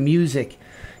Mr. Music.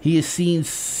 He is seen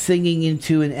singing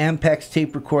into an Ampex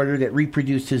tape recorder that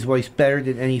reproduced his voice better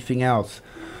than anything else.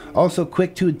 Also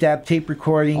quick to adapt tape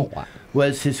recording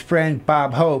was his friend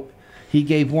Bob Hope. He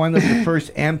gave one of the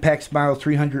first Ampex Model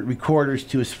 300 recorders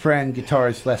to his friend,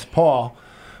 guitarist Les Paul,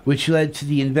 which led to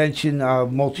the invention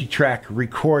of multi-track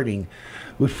recording.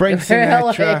 With Frank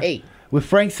Sinatra,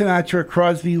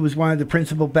 Crosby was one of the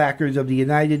principal backers of the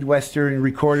United Western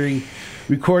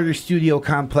Recorder Studio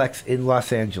Complex in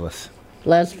Los Angeles.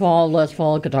 Les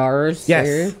Paul guitars? Yes.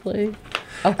 Seriously?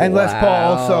 Oh, and Les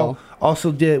Paul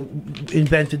also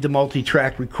invented the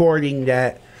multi-track recording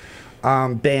that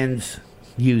bands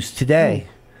use today.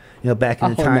 You know, back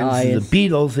in the times of the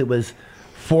Beatles, it was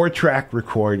 4-track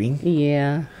recording.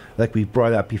 Yeah. Like we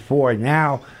brought up before.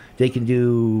 Now they can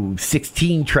do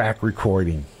 16-track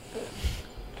recording.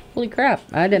 Holy crap.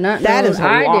 I did not know that. Is a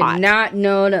lot. I did not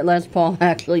know that Les Paul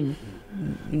actually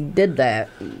did that.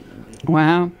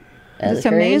 Wow. That's it's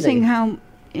amazing how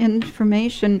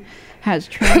information has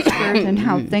transferred and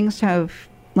how things have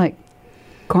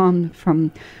gone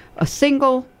from a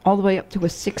single all the way up to a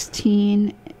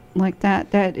 16 like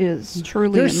that. That is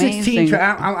truly amazing. 16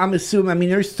 I'm assuming, I mean,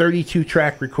 there's 32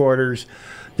 track recorders.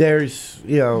 There's,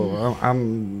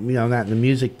 I'm, not in the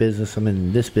music business. I'm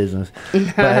in this business.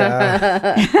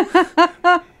 But,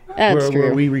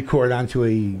 where we record onto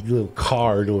a little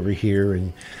card over here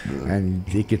and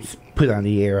it gets put on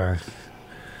the air.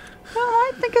 Well,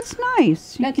 I think it's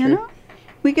nice. You know?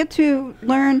 We get to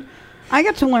learn. I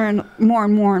get to learn more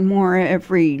and more and more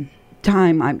every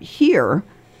time I'm here,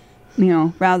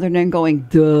 rather than going,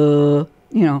 duh.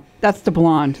 That's the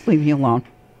blonde. Leave me alone.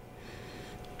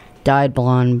 Dyed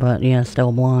blonde, but yeah,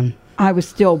 still blonde. I was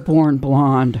still born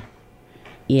blonde.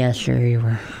 Yeah, sure you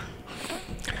were.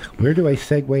 Where do I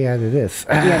segue out of this?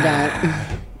 Yeah,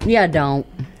 don't. Yeah, don't.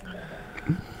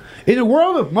 In the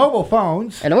world of mobile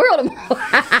phones. In the world of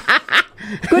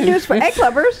Good news for egg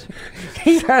lovers.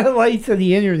 Satellites and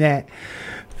the internet.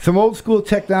 Some old school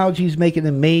technology is making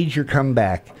a major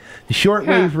comeback. The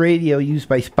shortwave radio used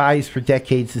by spies for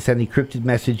decades to send encrypted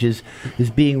messages is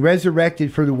being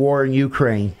resurrected for the war in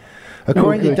Ukraine.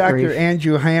 According to Dr.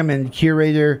 Andrew Hammond,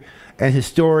 curator and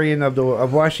historian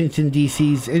of Washington,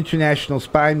 D.C.'s International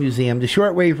Spy Museum, the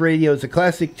shortwave radio is a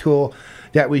classic tool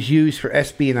that was used for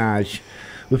espionage.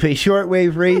 With a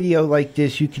shortwave radio like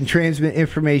this, you can transmit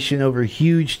information over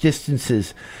huge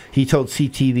distances, he told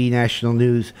CTV National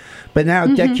News. But now,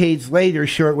 decades later,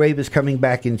 shortwave is coming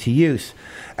back into use.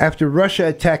 After Russia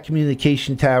attacked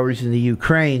communication towers in the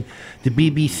Ukraine, the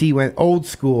BBC went old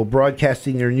school,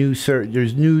 broadcasting their news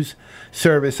service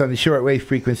on the shortwave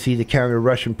frequency to counter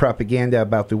Russian propaganda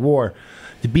about the war.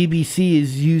 The BBC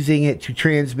is using it to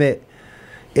transmit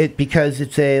it because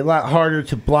it's a lot harder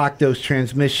to block those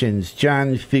transmissions.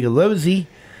 John Figalozzi,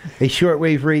 a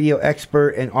shortwave radio expert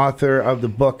and author of the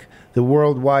book The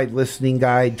Worldwide Listening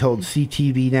Guide, told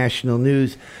CTV National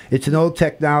News, "It's an old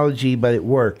technology, but it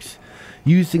works.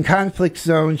 Used in conflict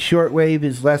zones, shortwave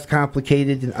is less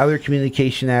complicated than other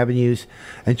communication avenues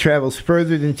and travels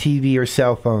further than TV or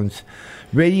cell phones.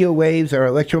 Radio waves are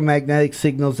electromagnetic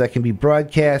signals that can be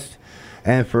broadcast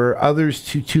and for others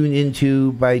to tune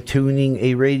into by tuning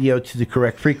a radio to the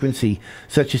correct frequency,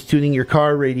 such as tuning your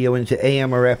car radio into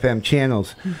AM or FM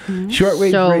channels."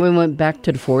 Shortwave So we went back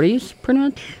to the 40s, pretty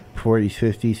much? 40s,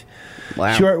 50s.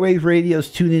 Wow. Shortwave radios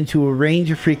tune into a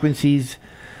range of frequencies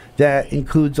that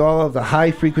includes all of the high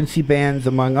frequency bands,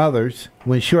 among others.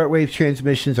 When shortwave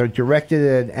transmissions are directed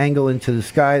at an angle into the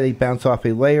sky, they bounce off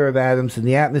a layer of atoms in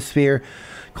the atmosphere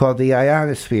called the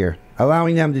ionosphere,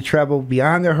 allowing them to travel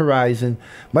beyond the horizon,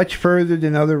 much further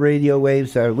than other radio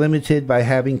waves that are limited by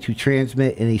having to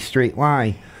transmit in a straight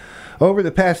line. Over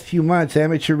the past few months,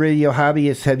 amateur radio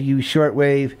hobbyists have used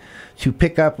shortwave to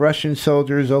pick up Russian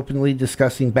soldiers openly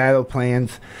discussing battle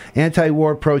plans.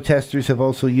 Anti-war protesters have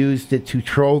also used it to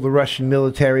troll the Russian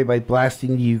military by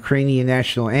blasting the Ukrainian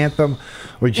national anthem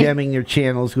or jamming their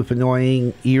channels with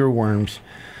annoying earworms.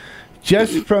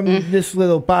 Just from this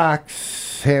little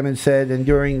box, Hammond said, and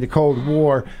during the Cold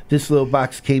War, this little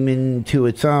box came into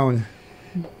its own.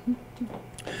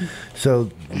 So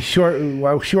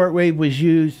while shortwave was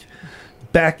used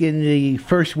back in the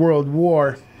First World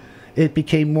War, it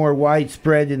became more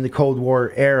widespread in the Cold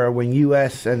War era when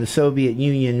U.S. and the Soviet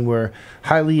Union were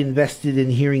highly invested in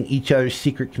hearing each other's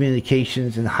secret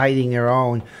communications and hiding their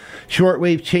own.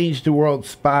 Shortwave changed the world.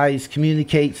 Spies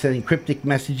communicate, sending cryptic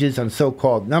messages on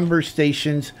so-called number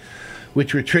stations,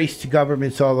 which were traced to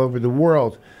governments all over the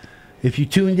world. If you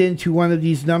tuned into one of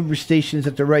these number stations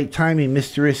at the right time, a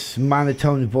mysterious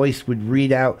monotone voice would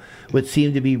read out what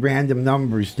seemed to be random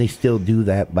numbers. They still do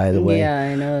that, by the way. Yeah,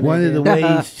 I know. One of the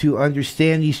ways to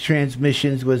understand these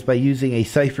transmissions was by using a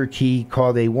cipher key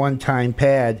called a one-time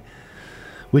pad,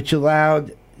 which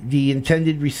allowed the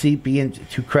intended recipient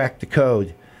to crack the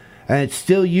code. And it's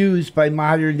still used by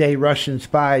modern-day Russian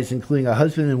spies, including a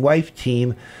husband and wife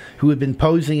team who had been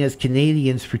posing as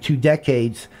Canadians for 2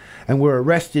 decades and were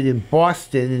arrested in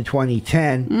Boston in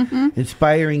 2010,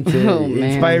 inspiring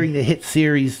the hit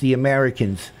series The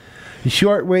Americans. The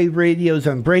shortwave radio is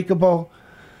unbreakable,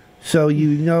 so you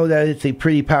know that it's a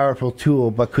pretty powerful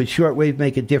tool. But could shortwave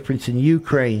make a difference in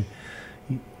Ukraine?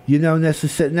 You know,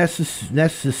 necessity.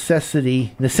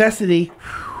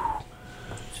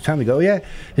 It's time to go. Yeah,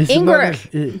 is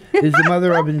the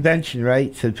mother of invention,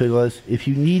 right? Said Pilos. If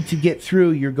you need to get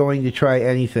through, you're going to try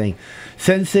anything.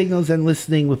 Send signals and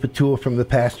listening with a tool from the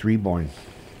past reborn.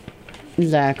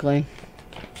 Exactly.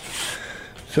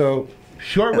 So,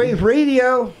 shortwave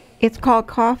radio. It's called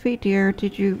coffee, dear. Do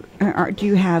you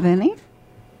have any?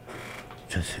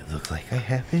 Does it look like I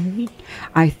have any?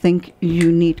 I think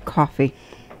you need coffee.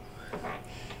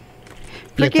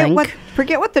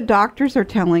 Forget what the doctors are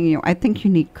telling you. I think you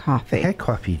need coffee. I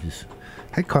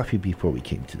had coffee before we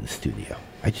came to the studio.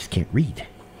 I just can't read.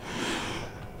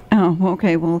 Oh,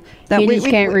 okay. Well, we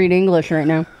can't read English right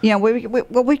now. Yeah,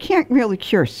 we can't really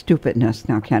cure stupidness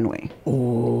now, can we?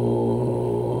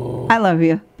 Oh. I love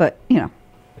you, but you know.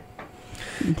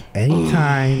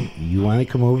 Anytime you want to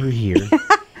come over here.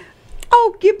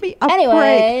 Oh, give me a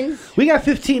break. We got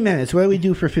 15 minutes. What do we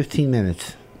do for 15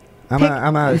 minutes?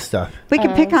 I'm out of stuff. We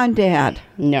can pick on Dad.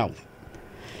 No.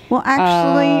 Well,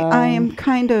 actually, I am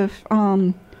kind of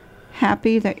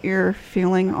happy that you're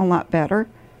feeling a lot better.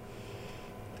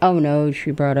 Oh, no,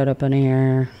 she brought it up in the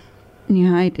air.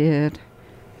 Yeah, I did.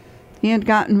 He had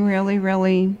gotten really,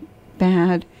 really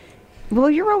bad. Well,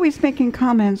 you're always making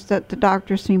comments that the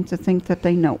doctors seem to think that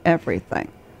they know everything.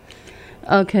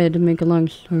 Okay, to make a long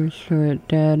story short,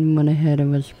 Dad went ahead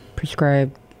and was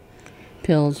prescribed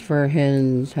pills for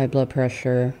his high blood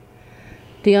pressure.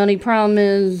 The only problem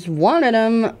is one of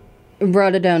them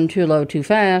brought it down too low too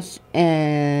fast,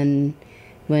 and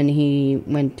when he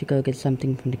went to go get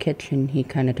something from the kitchen, he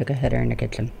kind of took a header in the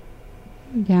kitchen.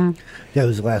 Yeah. That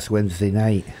was last Wednesday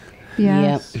night.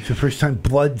 Yes. It's the first time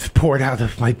blood's poured out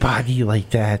of my body like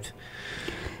that.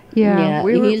 Yeah.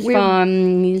 He's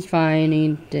fine. He's fine.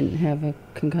 He didn't have a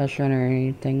concussion or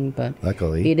anything, but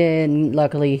luckily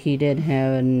Luckily, he did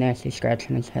have a nasty scratch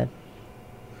on his head.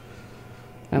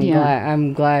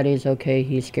 I'm glad he's okay.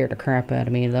 He scared the crap out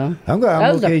of me, though. I'm glad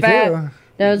I'm okay too.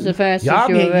 That was the fastest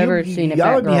you've ever seen a y'all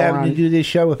fat would be girl having run. to do this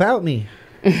show without me.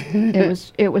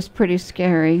 It was pretty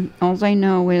scary. All I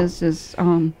know is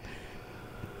the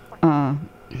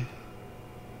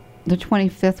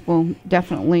 25th will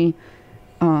definitely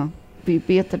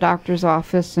be at the doctor's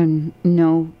office, and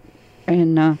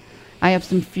I have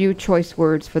some few choice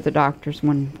words for the doctors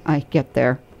when I get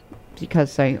there,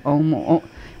 because I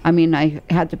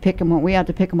had to pick him up. We had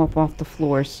to pick him up off the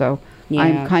floor, so Yeah.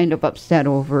 I'm kind of upset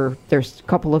over there's a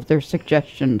couple of their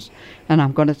suggestions, and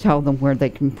I'm going to tell them where they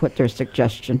can put their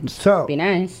suggestions. So be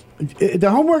nice. The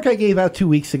homework I gave out 2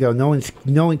 weeks ago, no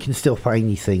one can still find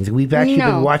these things. We've actually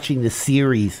been watching the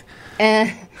series. And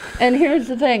here's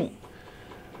the thing.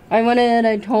 I went ahead and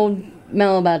I told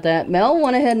Mel about that. Mel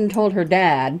went ahead and told her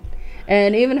dad,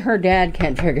 and even her dad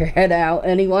can't figure it out,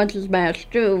 and he watches MASH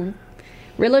too,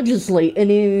 religiously, and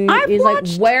he's like,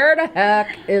 where the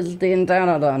heck is the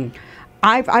antenna done?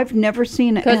 I've never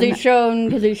seen it. Because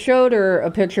he showed her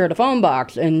a picture of the phone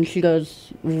box, and she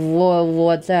goes, "Whoa,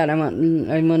 what's that?"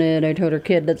 I told her,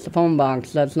 "Kid, that's the phone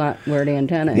box. That's not where the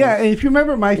antenna is." Yeah, and if you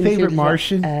remember My And Favorite she's like,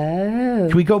 Martian,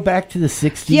 can we go back to the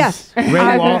 60s? Yes. Ray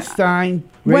Wallstein,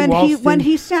 when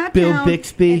he sat Bill down,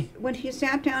 Bixby. when he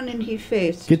sat down and he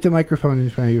faced Get the microphone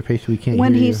in front of your face so we can't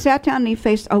when hear he you. sat down and he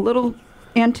faced, a little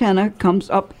antenna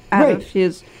comes up out of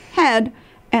his head,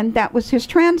 and that was his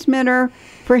transmitter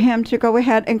for him to go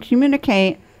ahead and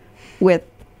communicate with,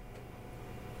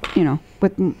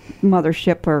 with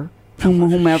mothership or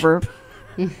whomever.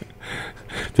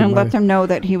 And let them know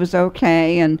that he was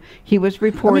okay, and he was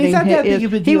reporting it's not that big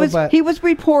of a deal, but- he was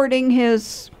reporting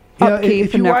his You know, upkeep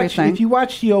if and you watch, everything. if you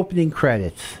watch the opening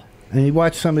credits and you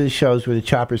watch some of the shows where the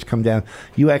choppers come down,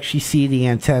 you actually see the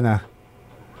antenna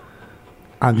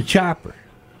on the chopper.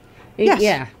 Yes.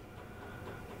 Yeah.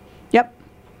 Yep.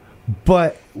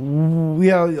 But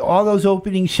all those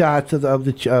opening shots of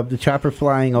the chopper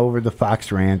flying over the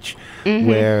Fox Ranch, Mhm.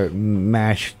 where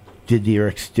MASH did their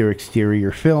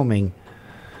exterior filming,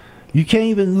 you can't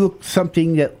even look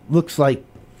something that looks like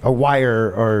a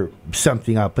wire or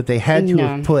something up, but they had to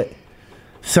have No. put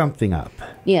something up.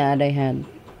 Yeah, they had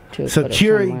to. So put it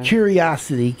somewhere.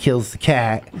 curiosity kills the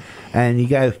cat, and you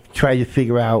got to try to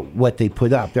figure out what they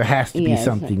put up. There has to be Yes,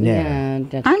 something there. Yeah,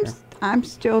 that's I'm true. I'm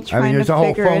still I trying mean, there's to a whole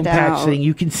figure phone it patch out. thing.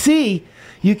 You can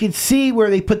see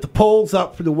where they put the poles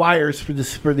up for the wires for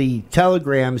the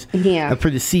telegrams, Yeah.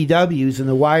 for the CWs, and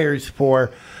the wires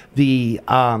for the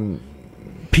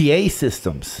PA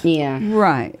systems. Yeah.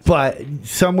 Right. But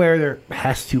somewhere there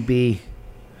has to be.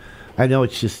 I know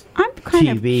it's just I'm kind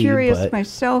TV, of curious but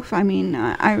myself. I mean,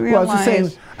 I Well, realize. it's the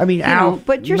same. I mean, Alf.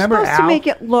 but you're remember supposed to Alf? make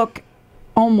it look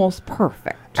almost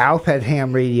perfect. Alf had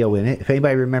ham radio in it. If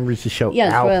anybody remembers the show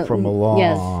Yes, Alf well, from a long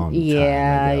yes, time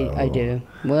yeah, ago. I do.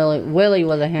 Willie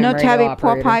was a ham No radio tabby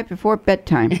operator. Popeye before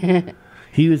bedtime.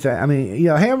 He was. Ham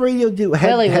radio had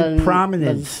Willie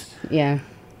prominence. Yeah.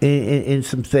 In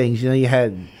some things. You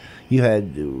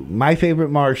had My Favorite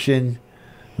Martian,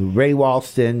 Ray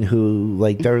Walston, who,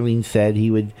 like Darlene said, he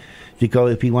would to go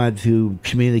if he wanted to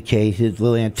communicate. His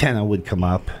little antenna would come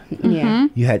up. Yeah.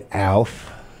 You had Alf.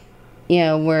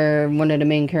 Yeah, where one of the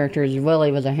main characters,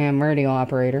 Willie, was a ham radio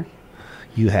operator.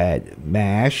 You had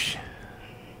MASH.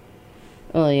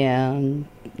 Oh yeah, and,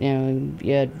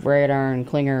 you had Radar and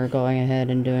Klinger going ahead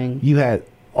and doing You had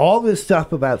all this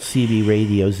stuff about CB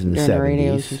radios in the doing 70s. the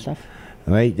radios and stuff.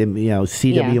 Right? Then,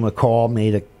 C.W. Yeah. McCall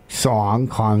made a song,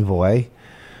 Convoy.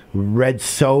 Red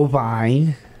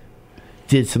Sovine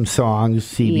did some songs,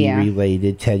 CB Yeah.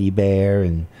 related, Teddy Bear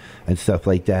and stuff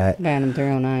like that. Phantom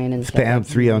 309 and Phantom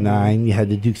 309. You had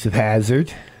the Dukes of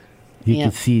Hazzard. You Yeah.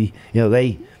 could see,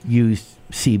 they used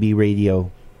CB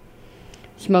radio.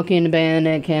 Smokey and the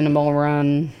Bandit, Cannonball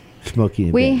Run. Smokey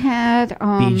and We the had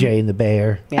BJ and the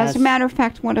Bear. As a matter of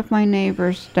fact, one of my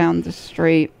neighbors down the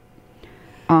street,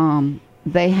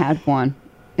 they had one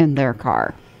in their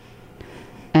car,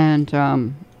 and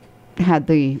had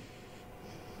the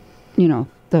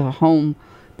home.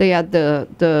 They had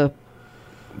the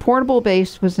portable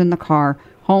base was in the car.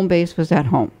 home base was at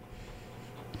home.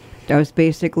 That was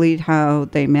basically how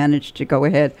they managed to go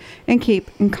ahead and keep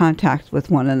in contact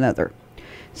with one another.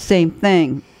 Same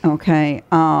thing, okay?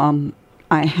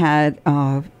 I had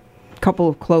a couple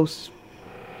of close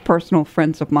personal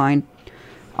friends of mine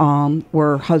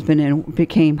were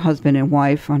became husband and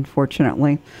wife,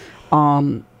 unfortunately.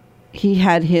 He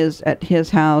had his at his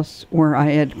house where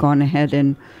I had gone ahead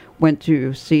and went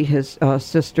to see his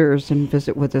sisters and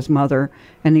visit with his mother,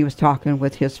 and he was talking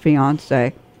with his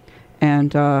fiance,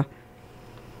 and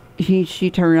she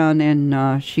turned around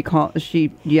and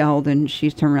she yelled, and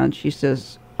she turned around and she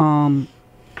says,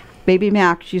 "Baby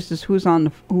Mac," she says, who's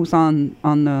on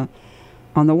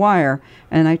the wire?"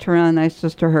 And I turn around and I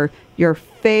says to her, "Your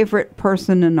favorite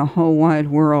person in the whole wide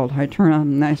world." I turn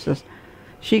around and I says,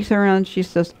 she turned around and she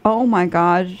says, "Oh my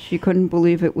God," she couldn't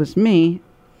believe it was me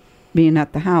being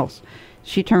at the house.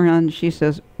 She turned around and she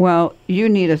says, "Well, you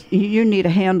need a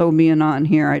handle being on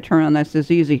here." I turn around and I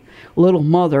says, "Easy, little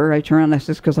mother." I turn around and I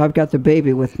says, "Because I've got the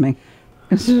baby with me."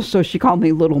 So she called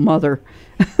me little mother.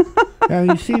 Now,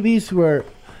 you see, these were,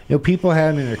 people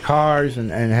had them in their cars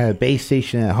and had a base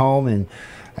station at home, and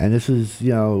this is,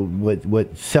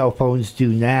 what cell phones do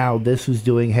now. This was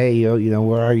doing, hey,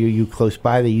 where are you? You close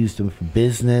by? They used them for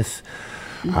business.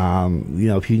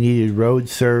 If you needed road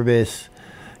service,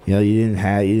 you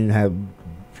didn't have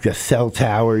just cell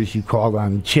towers. You called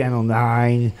on Channel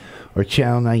 9 or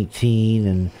Channel 19,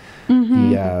 and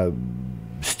the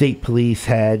state police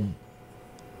had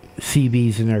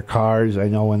CBs in their cars. I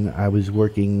know when I was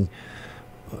working,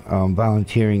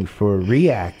 volunteering for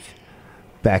REACT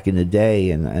back in the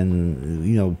day,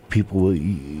 and people,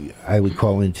 I would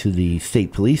call into the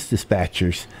state police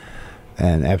dispatchers,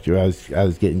 and after I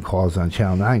was getting calls on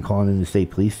Channel 9, calling in the state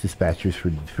police dispatchers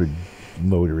for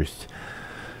motorists.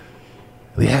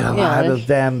 We had a lot of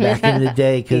them back in the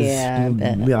day because,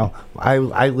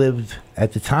 I lived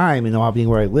at the time in Albany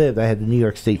where I lived. I had the New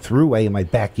York State Thruway in my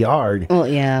backyard. Well,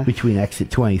 yeah. Between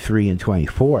exit 23 and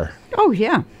 24. Oh,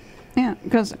 yeah. Yeah,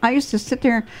 because I used to sit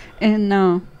there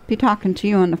and be talking to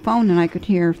you on the phone, and I could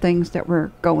hear things that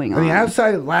were going on. I mean,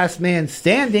 outside of Last Man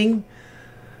Standing,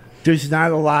 there's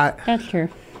not a lot That's true.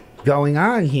 going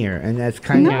on here, and that's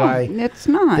kind of why it's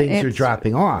not. Things are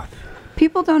dropping off.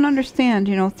 People don't understand,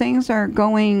 things are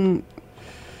going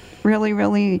really,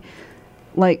 really,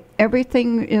 like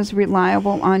everything is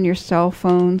reliable on your cell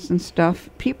phones and stuff.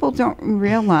 People don't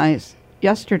realize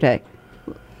yesterday,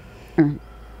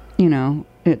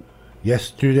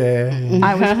 Yesterday,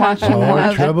 I was watching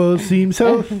all trouble seems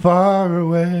so far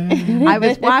away. I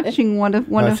was watching one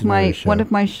of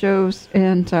my shows,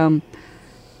 and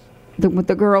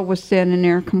the girl was standing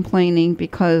there complaining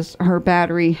because her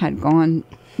battery had gone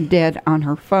dead on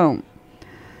her phone,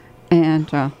 and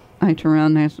I turned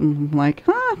around and I'm like,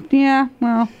 yeah,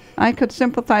 well, I could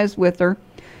sympathize with her,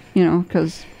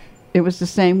 because it was the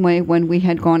same way when we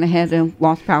had gone ahead and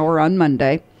lost power on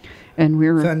Monday, and we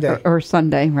were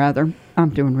Sunday rather. I'm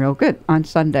doing real good on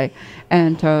Sunday,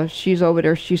 and she's over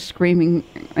there. She's screaming,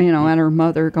 at her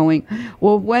mother, going,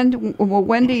 "Well, when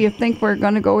do you think we're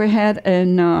going to go ahead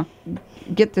and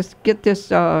get this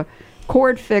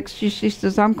cord fixed?" She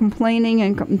says, "I'm complaining,"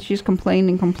 and she's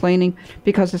complaining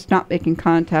because it's not making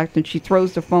contact, and she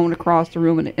throws the phone across the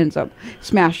room and it ends up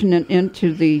smashing it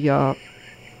into the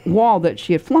wall that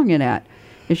she had flung it at.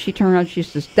 And she turned around, she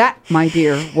says, "That, my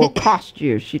dear, will cost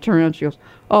you." She turned around, she goes,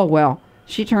 "Oh, well."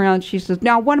 She turned around, she says,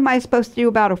 "Now, what am I supposed to do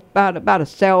about a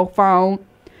cell phone?"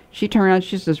 She turned around,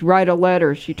 she says, "Write a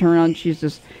letter." She turned around, she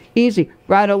says, "Easy,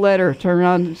 write a letter." Turn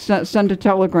around, send a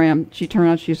telegram. She turned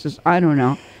around, she says, "I don't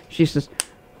know." She says,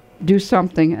 "Do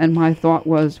something." And my thought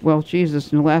was, well,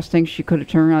 Jesus, and the last thing she could have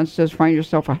turned around and says, "Find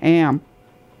yourself a ham."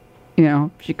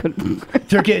 She could.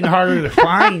 They're getting harder to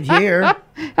find here.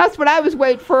 That's what I was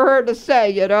waiting for her to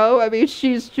say, I mean,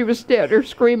 she was standing there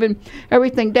screaming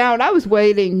everything down. I was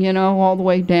waiting, all the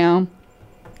way down.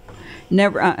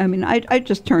 Never, I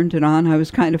just turned it on. I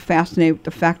was kind of fascinated with the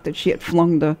fact that she had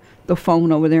flung the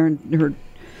phone over there, and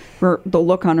the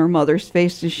look on her mother's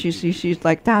face is she's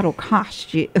like, "That'll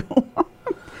cost you."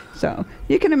 So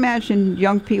you can imagine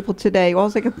young people today, all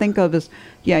they can think of is,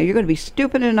 yeah, you're going to be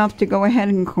stupid enough to go ahead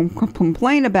and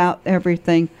complain about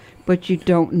everything, but you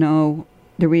don't know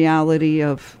the reality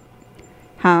of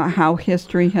how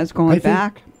history has gone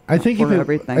back. I think if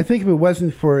it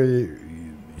wasn't for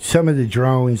some of the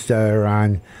drones that are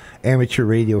on amateur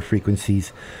radio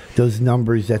frequencies, those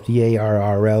numbers that the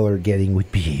ARRL are getting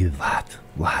would be a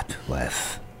lot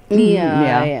less.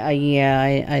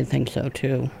 Yeah, I think so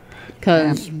too.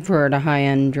 Because for the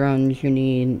high-end drones, you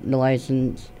need the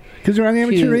license. Because they're on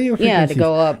amateur radio frequencies. Yeah, to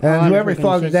go up and on whoever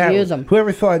thought of that, use them.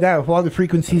 whoever thought of that, with all the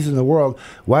frequencies in the world,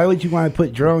 why would you want to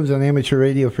put drones on amateur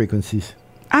radio frequencies?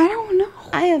 I don't know.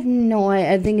 I have no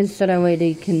idea. I think it's so that way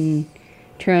they can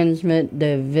transmit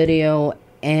the video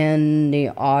and the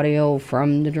audio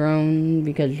from the drone,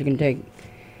 because you can take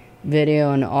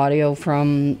video and audio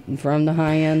from the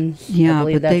high ends. Yeah, I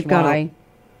believe but they've got why.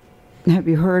 Have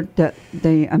you heard that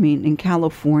in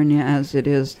California as it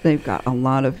is, they've got a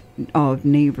lot of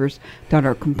neighbors that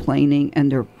are complaining,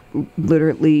 and they're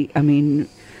literally,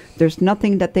 there's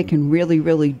nothing that they can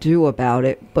really do about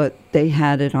it, but they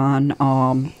had it on,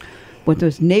 what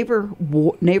those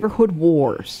neighborhood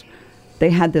wars.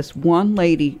 They had this one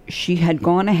lady, she had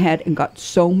gone ahead and got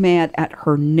so mad at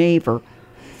her neighbor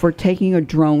for taking a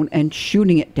drone and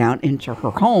shooting it down into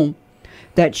her home,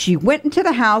 that she went into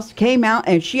the house, came out,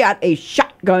 and she had a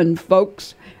shotgun,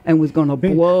 folks, and was going to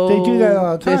blow They do that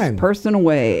all the time. this person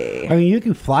away. I mean, you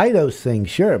can fly those things,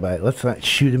 sure, but let's not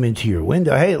shoot them into your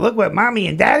window. Hey, look what mommy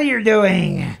and daddy are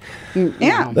doing.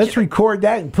 Yeah. Let's record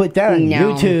that and put that on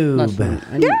YouTube.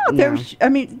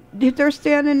 They're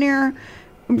standing there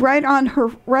right on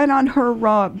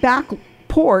her back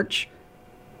porch.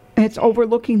 It's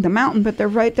overlooking the mountain, but they're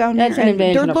right down there. That's an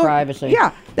invasion of privacy.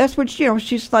 Yeah, that's what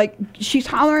she's like. She's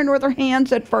hollering with her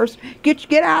hands at first.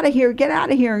 Get out of here! Get out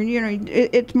of here! And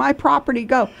it's my property.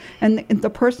 Go! And the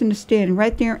person is standing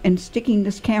right there and sticking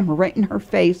this camera right in her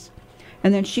face.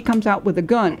 And then she comes out with a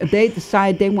gun. They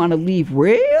decide they want to leave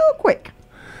real quick.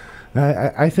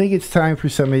 I think it's time for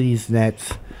some of these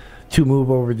nets to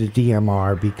move over to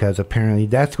DMR, because apparently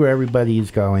that's where everybody is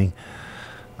going.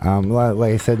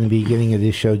 Like I said in the beginning of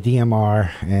this show,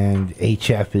 DMR and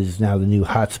HF is now the new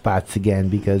hotspots again,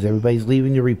 because everybody's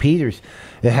leaving the repeaters.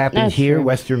 It happened That's here, true.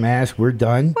 Western Mass. We're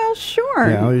done. Well, sure.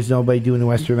 There's nobody doing the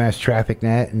Western Mass traffic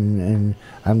net, and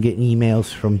I'm getting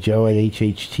emails from Joe at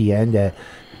HHTN that,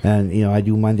 and I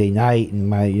do Monday night,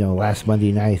 and last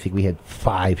Monday night I think we had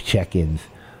 5 check-ins.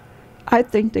 I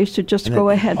think they should just go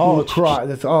ahead.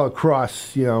 That's all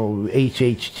across,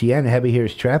 HHTN, Heavy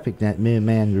Hitters Traffic Net,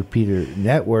 Minuteman Repeater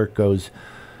Network goes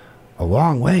a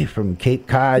long way from Cape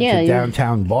Cod to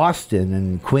downtown Boston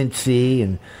and Quincy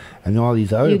and all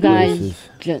these other places.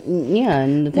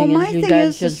 And the thing is, you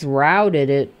guys just routed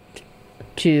it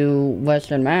to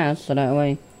Western Mass, so that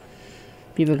way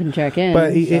people can check in.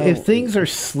 But if things are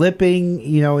slipping,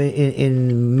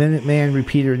 in Minuteman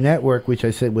Repeater Network, which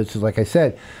is like I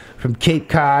said, from Cape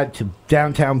Cod to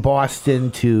downtown Boston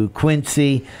to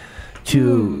Quincy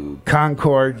to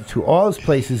Concord to all those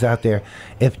places out there,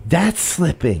 if that's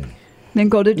slipping, then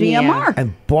go to DMR.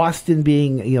 And Boston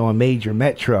being a major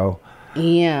metro.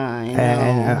 Yeah, I know.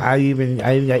 And I even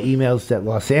got emails that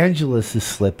Los Angeles is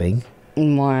slipping.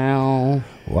 Wow.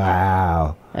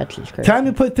 That's just crazy. Time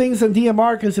to put things on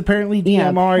DMR, because apparently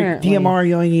DMR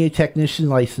you only need a technician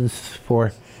license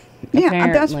for.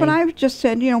 Yeah, that's what I've just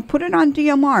said. Put it on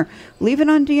DMR. Leave it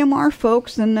on DMR,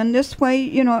 folks, and then this way,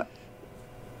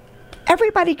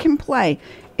 everybody can play.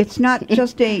 It's not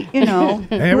just a,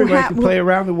 everybody can play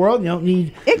around the world. You don't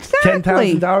need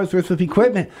 $10,000 worth of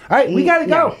equipment. All right, we got to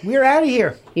go. We're out of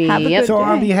here. Have a good So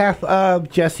on day. behalf of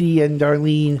Jesse and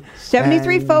Darlene,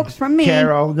 73 and folks from me.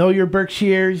 Carol, know your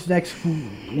Berkshires next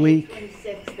week.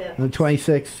 The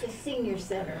 26th. The Senior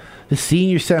Center. The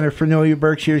Senior Center for Know Your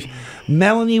Berkshires.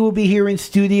 Melanie will be here in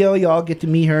studio. Y'all get to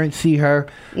meet her and see her.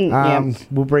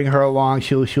 We'll bring her along.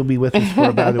 She'll be with us for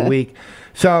about a week.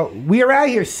 So we are out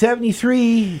here.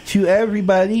 73 to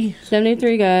everybody.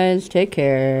 73 guys. Take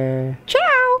care.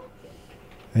 Ciao.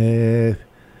 You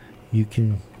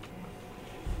can.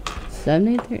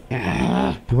 73.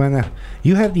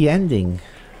 You have the ending.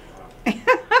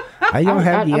 I don't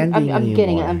have the ending I'm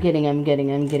anymore. I'm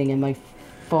getting it. My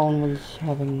phone was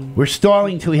having. We're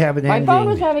stalling till we have an ending. My phone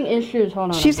was having issues.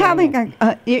 Hold on. She's having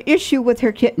an issue with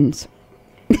her kittens.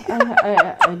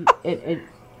 It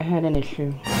had an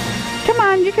issue. Come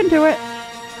on, you can do it.